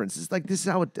weight difference. It's like, this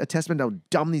is how a testament to how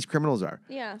dumb these criminals are.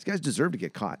 Yeah. These guys deserve to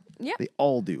get caught. Yeah. They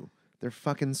all do. They're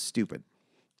fucking stupid.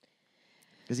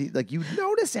 Because you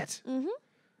notice it. Mm-hmm.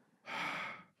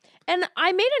 And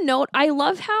I made a note. I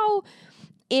love how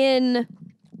in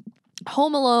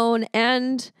Home Alone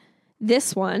and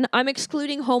this one, I'm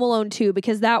excluding Home Alone 2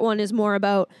 because that one is more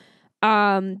about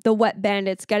the wet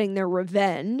bandits getting their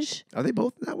revenge. Are they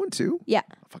both in that one too? Yeah.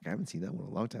 Oh, fuck, I haven't seen that one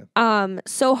in a long time.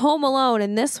 So Home Alone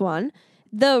in this one,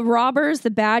 the robbers, the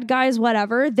bad guys,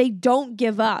 whatever, they don't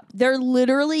give up. They're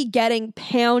literally getting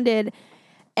pounded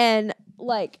and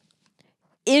like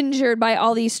injured by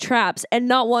all these traps, and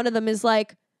not one of them is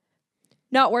like,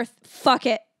 not worth, fuck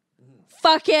it,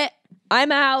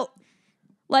 I'm out.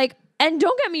 Like, and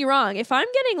don't get me wrong, if I'm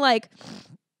getting like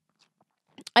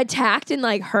attacked and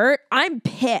like hurt, I'm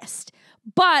pissed.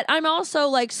 But I'm also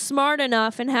like smart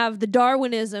enough and have the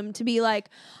Darwinism to be like,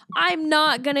 I'm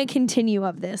not going to continue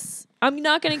of this. I'm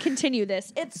not going to continue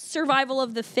this. It's survival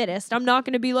of the fittest. I'm not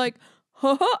going to be like,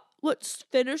 let's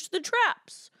finish the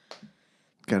traps.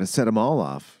 Got to set them all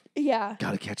off. Yeah.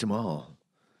 Got to catch them all.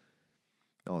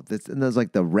 Oh, and there's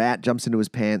like the rat jumps into his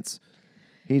pants.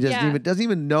 He doesn't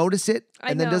even notice it,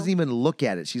 and then doesn't even look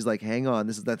at it. She's like, "Hang on,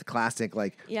 this is that classic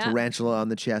like tarantula on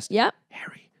the chest." Yep.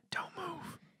 Harry, don't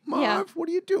move. Marv, what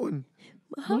are you doing?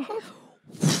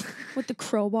 With the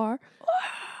crowbar.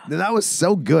 That was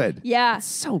so good. Yeah.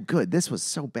 So good. This was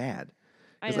so bad.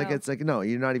 It's like no,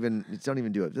 you're not even. Don't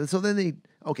even do it. So then I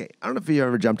don't know if you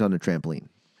ever jumped on a trampoline.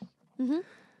 Mm-hmm.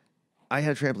 I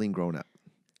had a trampoline growing up.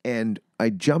 And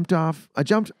I jumped off of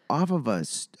a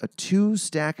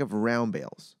 2-stack of round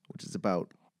bales, which is about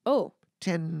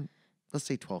 10, let's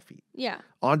say 12 feet. Yeah.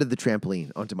 Onto the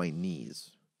trampoline, onto my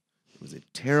knees. It was a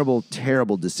terrible,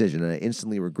 terrible decision, and I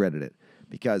instantly regretted it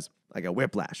because I got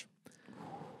whiplash.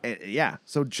 Yeah.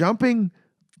 So jumping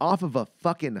off of a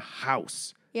fucking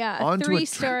house. Yeah, a onto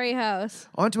 3-story house.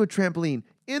 Onto a trampoline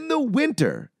in the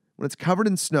winter when it's covered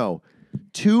in snow.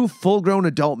 2 full-grown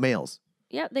adult males.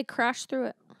 Yeah, they crashed through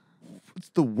it. It's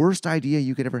the worst idea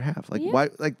you could ever have. Like why?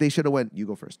 Like they should have went. You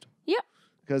go first. Yep.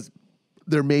 Because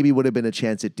there maybe would have been a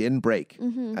chance it didn't break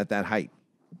at that height,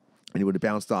 and it would have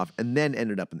bounced off and then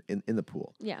ended up in the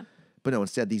pool. Yeah. But no,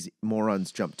 instead these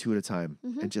morons jump 2 at a time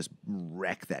and just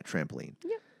wreck that trampoline.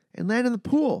 Yep. And land in the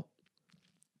pool.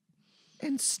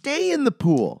 And stay in the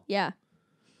pool. Yeah.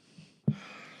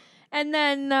 And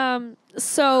then,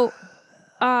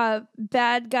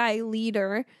 bad guy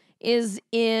leader is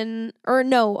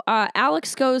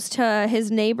Alex goes to his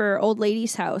neighbor, old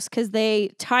lady's house, because they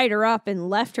tied her up and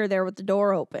left her there with the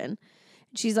door open.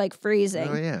 She's like freezing.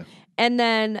 Oh, yeah. And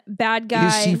then bad guy.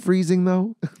 Is she freezing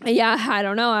though? Yeah, I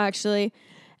don't know actually.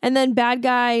 And then bad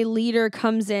guy leader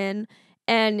comes in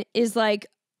and is like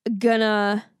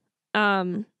gonna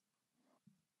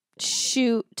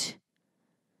shoot.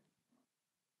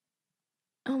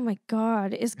 Oh my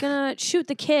God, is gonna shoot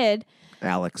the kid.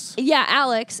 Alex. Yeah,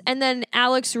 Alex. And then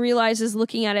Alex realizes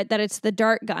looking at it that it's the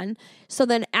dart gun. So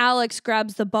then Alex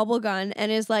grabs the bubble gun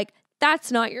and is like,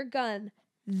 that's not your gun.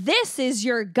 This is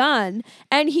your gun.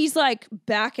 And he's like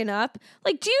backing up.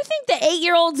 Like, do you think the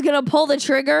 8-year-old's gonna pull the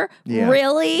trigger? Yeah.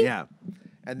 Really? Yeah.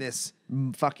 And this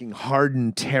fucking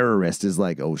hardened terrorist is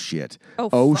like, oh shit.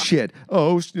 Oh, fuck. Shit.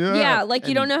 Oh shit. Yeah, like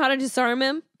you don't know how to disarm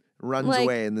him. Runs like-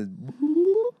 away and then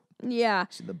Yeah.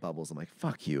 see the bubbles. I'm like,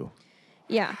 fuck you.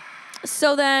 Yeah.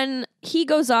 So then he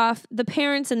goes off. The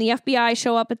parents and the FBI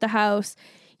show up at the house.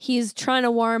 He's trying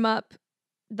to warm up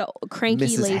the cranky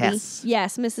Mrs. lady. Hess.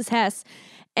 Yes, Mrs. Hess.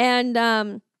 And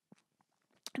the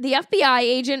FBI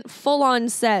agent full on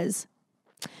says,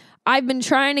 I've been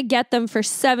trying to get them for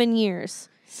 7 years.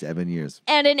 7 years.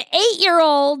 And an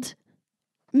 8-year-old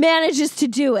manages to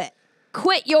do it.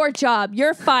 Quit your job.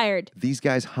 You're fired. These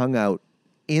guys hung out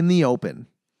in the open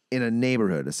in a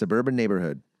neighborhood, a suburban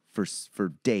neighborhood, for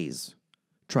days,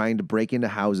 trying to break into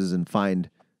houses and find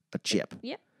a chip.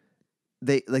 Yep.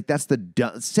 That's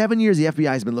 7 years the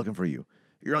FBI has been looking for you.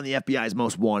 You're on the FBI's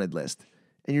most wanted list.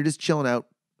 And you're just chilling out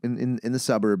in the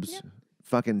suburbs,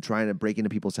 fucking trying to break into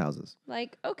people's houses.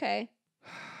 Like, okay.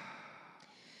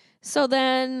 So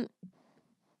then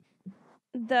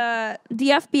the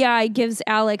FBI gives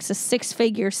Alex a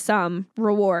 6-figure sum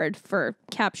reward for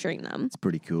capturing them. It's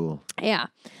pretty cool. Yeah.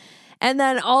 And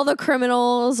then all the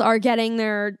criminals are getting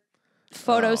their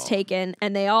photos taken,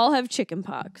 and they all have chicken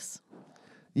pox.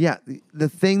 Yeah, the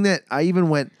thing that I even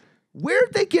went,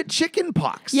 where'd they get chicken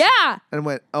pox? Yeah. And I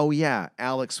went, oh yeah,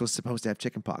 Alex was supposed to have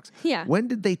chicken pox. Yeah. When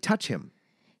did they touch him?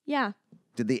 Yeah.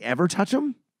 Did they ever touch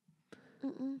him?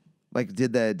 Mm-mm. Like,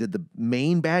 did the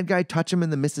main bad guy touch him in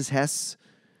the Mrs. Hess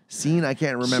scene? I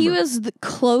can't remember. He was the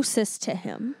closest to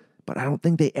him. But I don't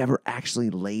think they ever actually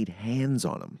laid hands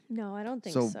on him. No, I don't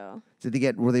think so.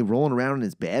 Were they rolling around in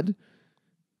his bed?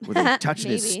 Were they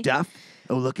touching his Maybe. stuff?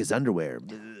 Oh, look, his underwear.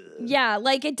 Yeah,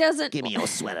 like it doesn't. Give me your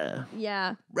sweater.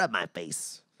 Yeah. Rub my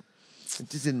face. It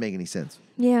just didn't make any sense.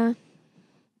 Yeah.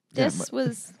 This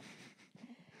was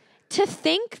to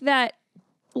think that,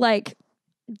 like,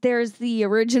 there's the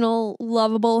original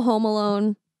lovable Home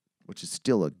Alone, Which is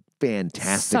still a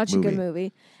fantastic such movie. a good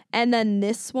movie, and then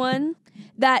this one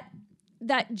that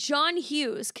John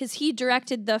Hughes, because he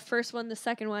directed the first one, the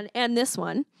second one, and this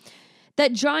one,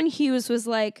 that John Hughes was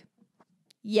like,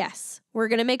 yes, we're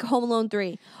gonna make Home Alone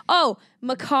 3. Oh,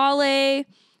 Macaulay,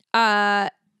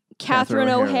 Catherine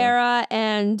O'Hara,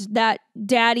 and that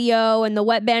Daddy-O and the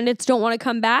Wet Bandits don't want to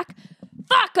come back.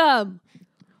 Fuck them.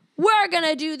 We're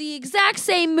gonna do the exact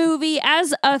same movie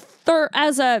as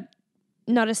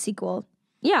not a sequel.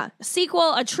 Yeah, a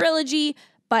sequel, a trilogy,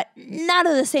 but none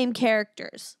of the same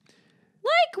characters.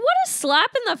 Like, what a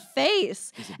slap in the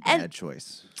face. It's a And bad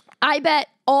choice. I bet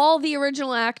all the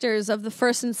original actors of the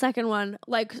first and second one,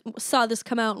 like, saw this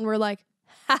come out and were like,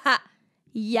 haha,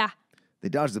 yeah, They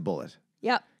dodged the bullet.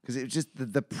 yep, Because it was just,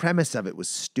 the premise of it was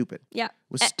stupid. yep.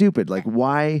 It was stupid. Like,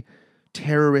 why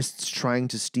terrorists trying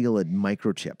to steal a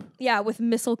microchip? Yeah, with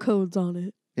missile codes on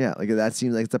it. Yeah, like that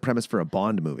seems like it's the premise for a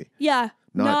Bond movie. Yeah,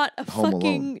 Not not a Home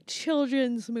fucking Alone.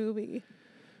 children's movie.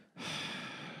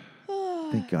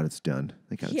 Thank God it's done.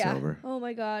 Thank God it's over. Oh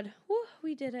my God. Woo,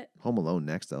 we did it. Home Alone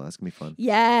next, though. That's going to be fun.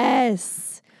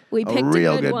 Yes. We picked A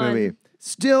real good one. movie.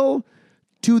 Still,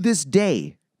 to this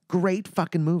day, great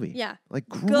fucking movie. Yeah. Like,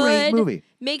 great Good. movie.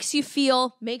 Makes you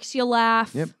feel, makes you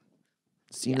laugh. Yep.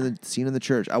 Scene in the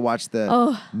church. I watched the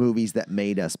Oh. movies that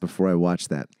made us before I watched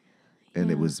that. And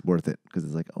it was worth it because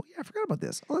it's like, oh, yeah, I forgot about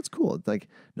this. Oh, that's cool. It's like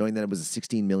knowing that it was a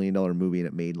 $16 million movie and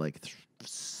it made like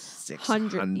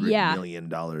 $600 million,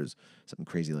 something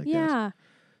crazy like that. Yeah.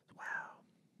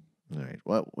 All right.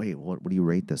 What do you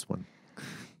rate this one?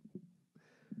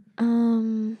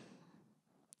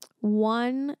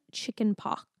 1 chicken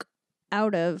pox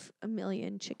out of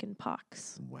 1,000,000 chicken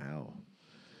pox. Wow.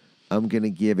 I'm gonna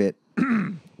give it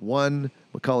 1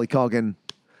 Macaulay Culkin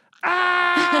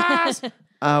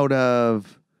out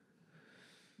of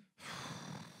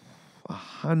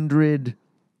 100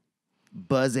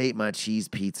 Buzz ate my cheese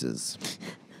pizzas.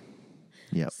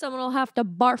 Yep. Someone will have to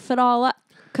barf it all up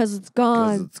because it's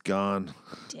Because gone. it's gone.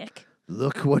 Dick.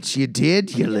 Look what you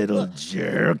did, you little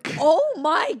jerk. Oh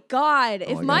my God.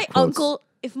 I got quotes.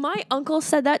 If my uncle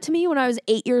said that to me when I was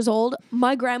 8 years old,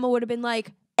 my grandma would have been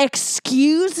like,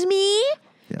 "Excuse me?"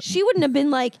 Yep. She wouldn't have been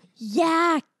like,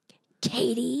 "Yeah,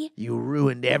 Katie." You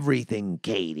ruined everything,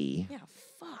 Katie. Yeah,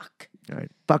 fuck. All right.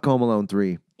 Fuck Home Alone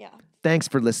 3. Yeah. Thanks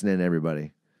for listening,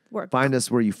 everybody. Work. Find us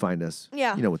where you find us.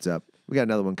 Yeah. You know what's up. We got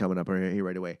another one coming up here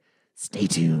right away. Stay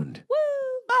tuned. Woo.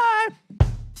 Bye.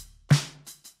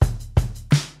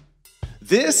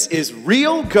 This is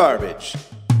Real Garbage.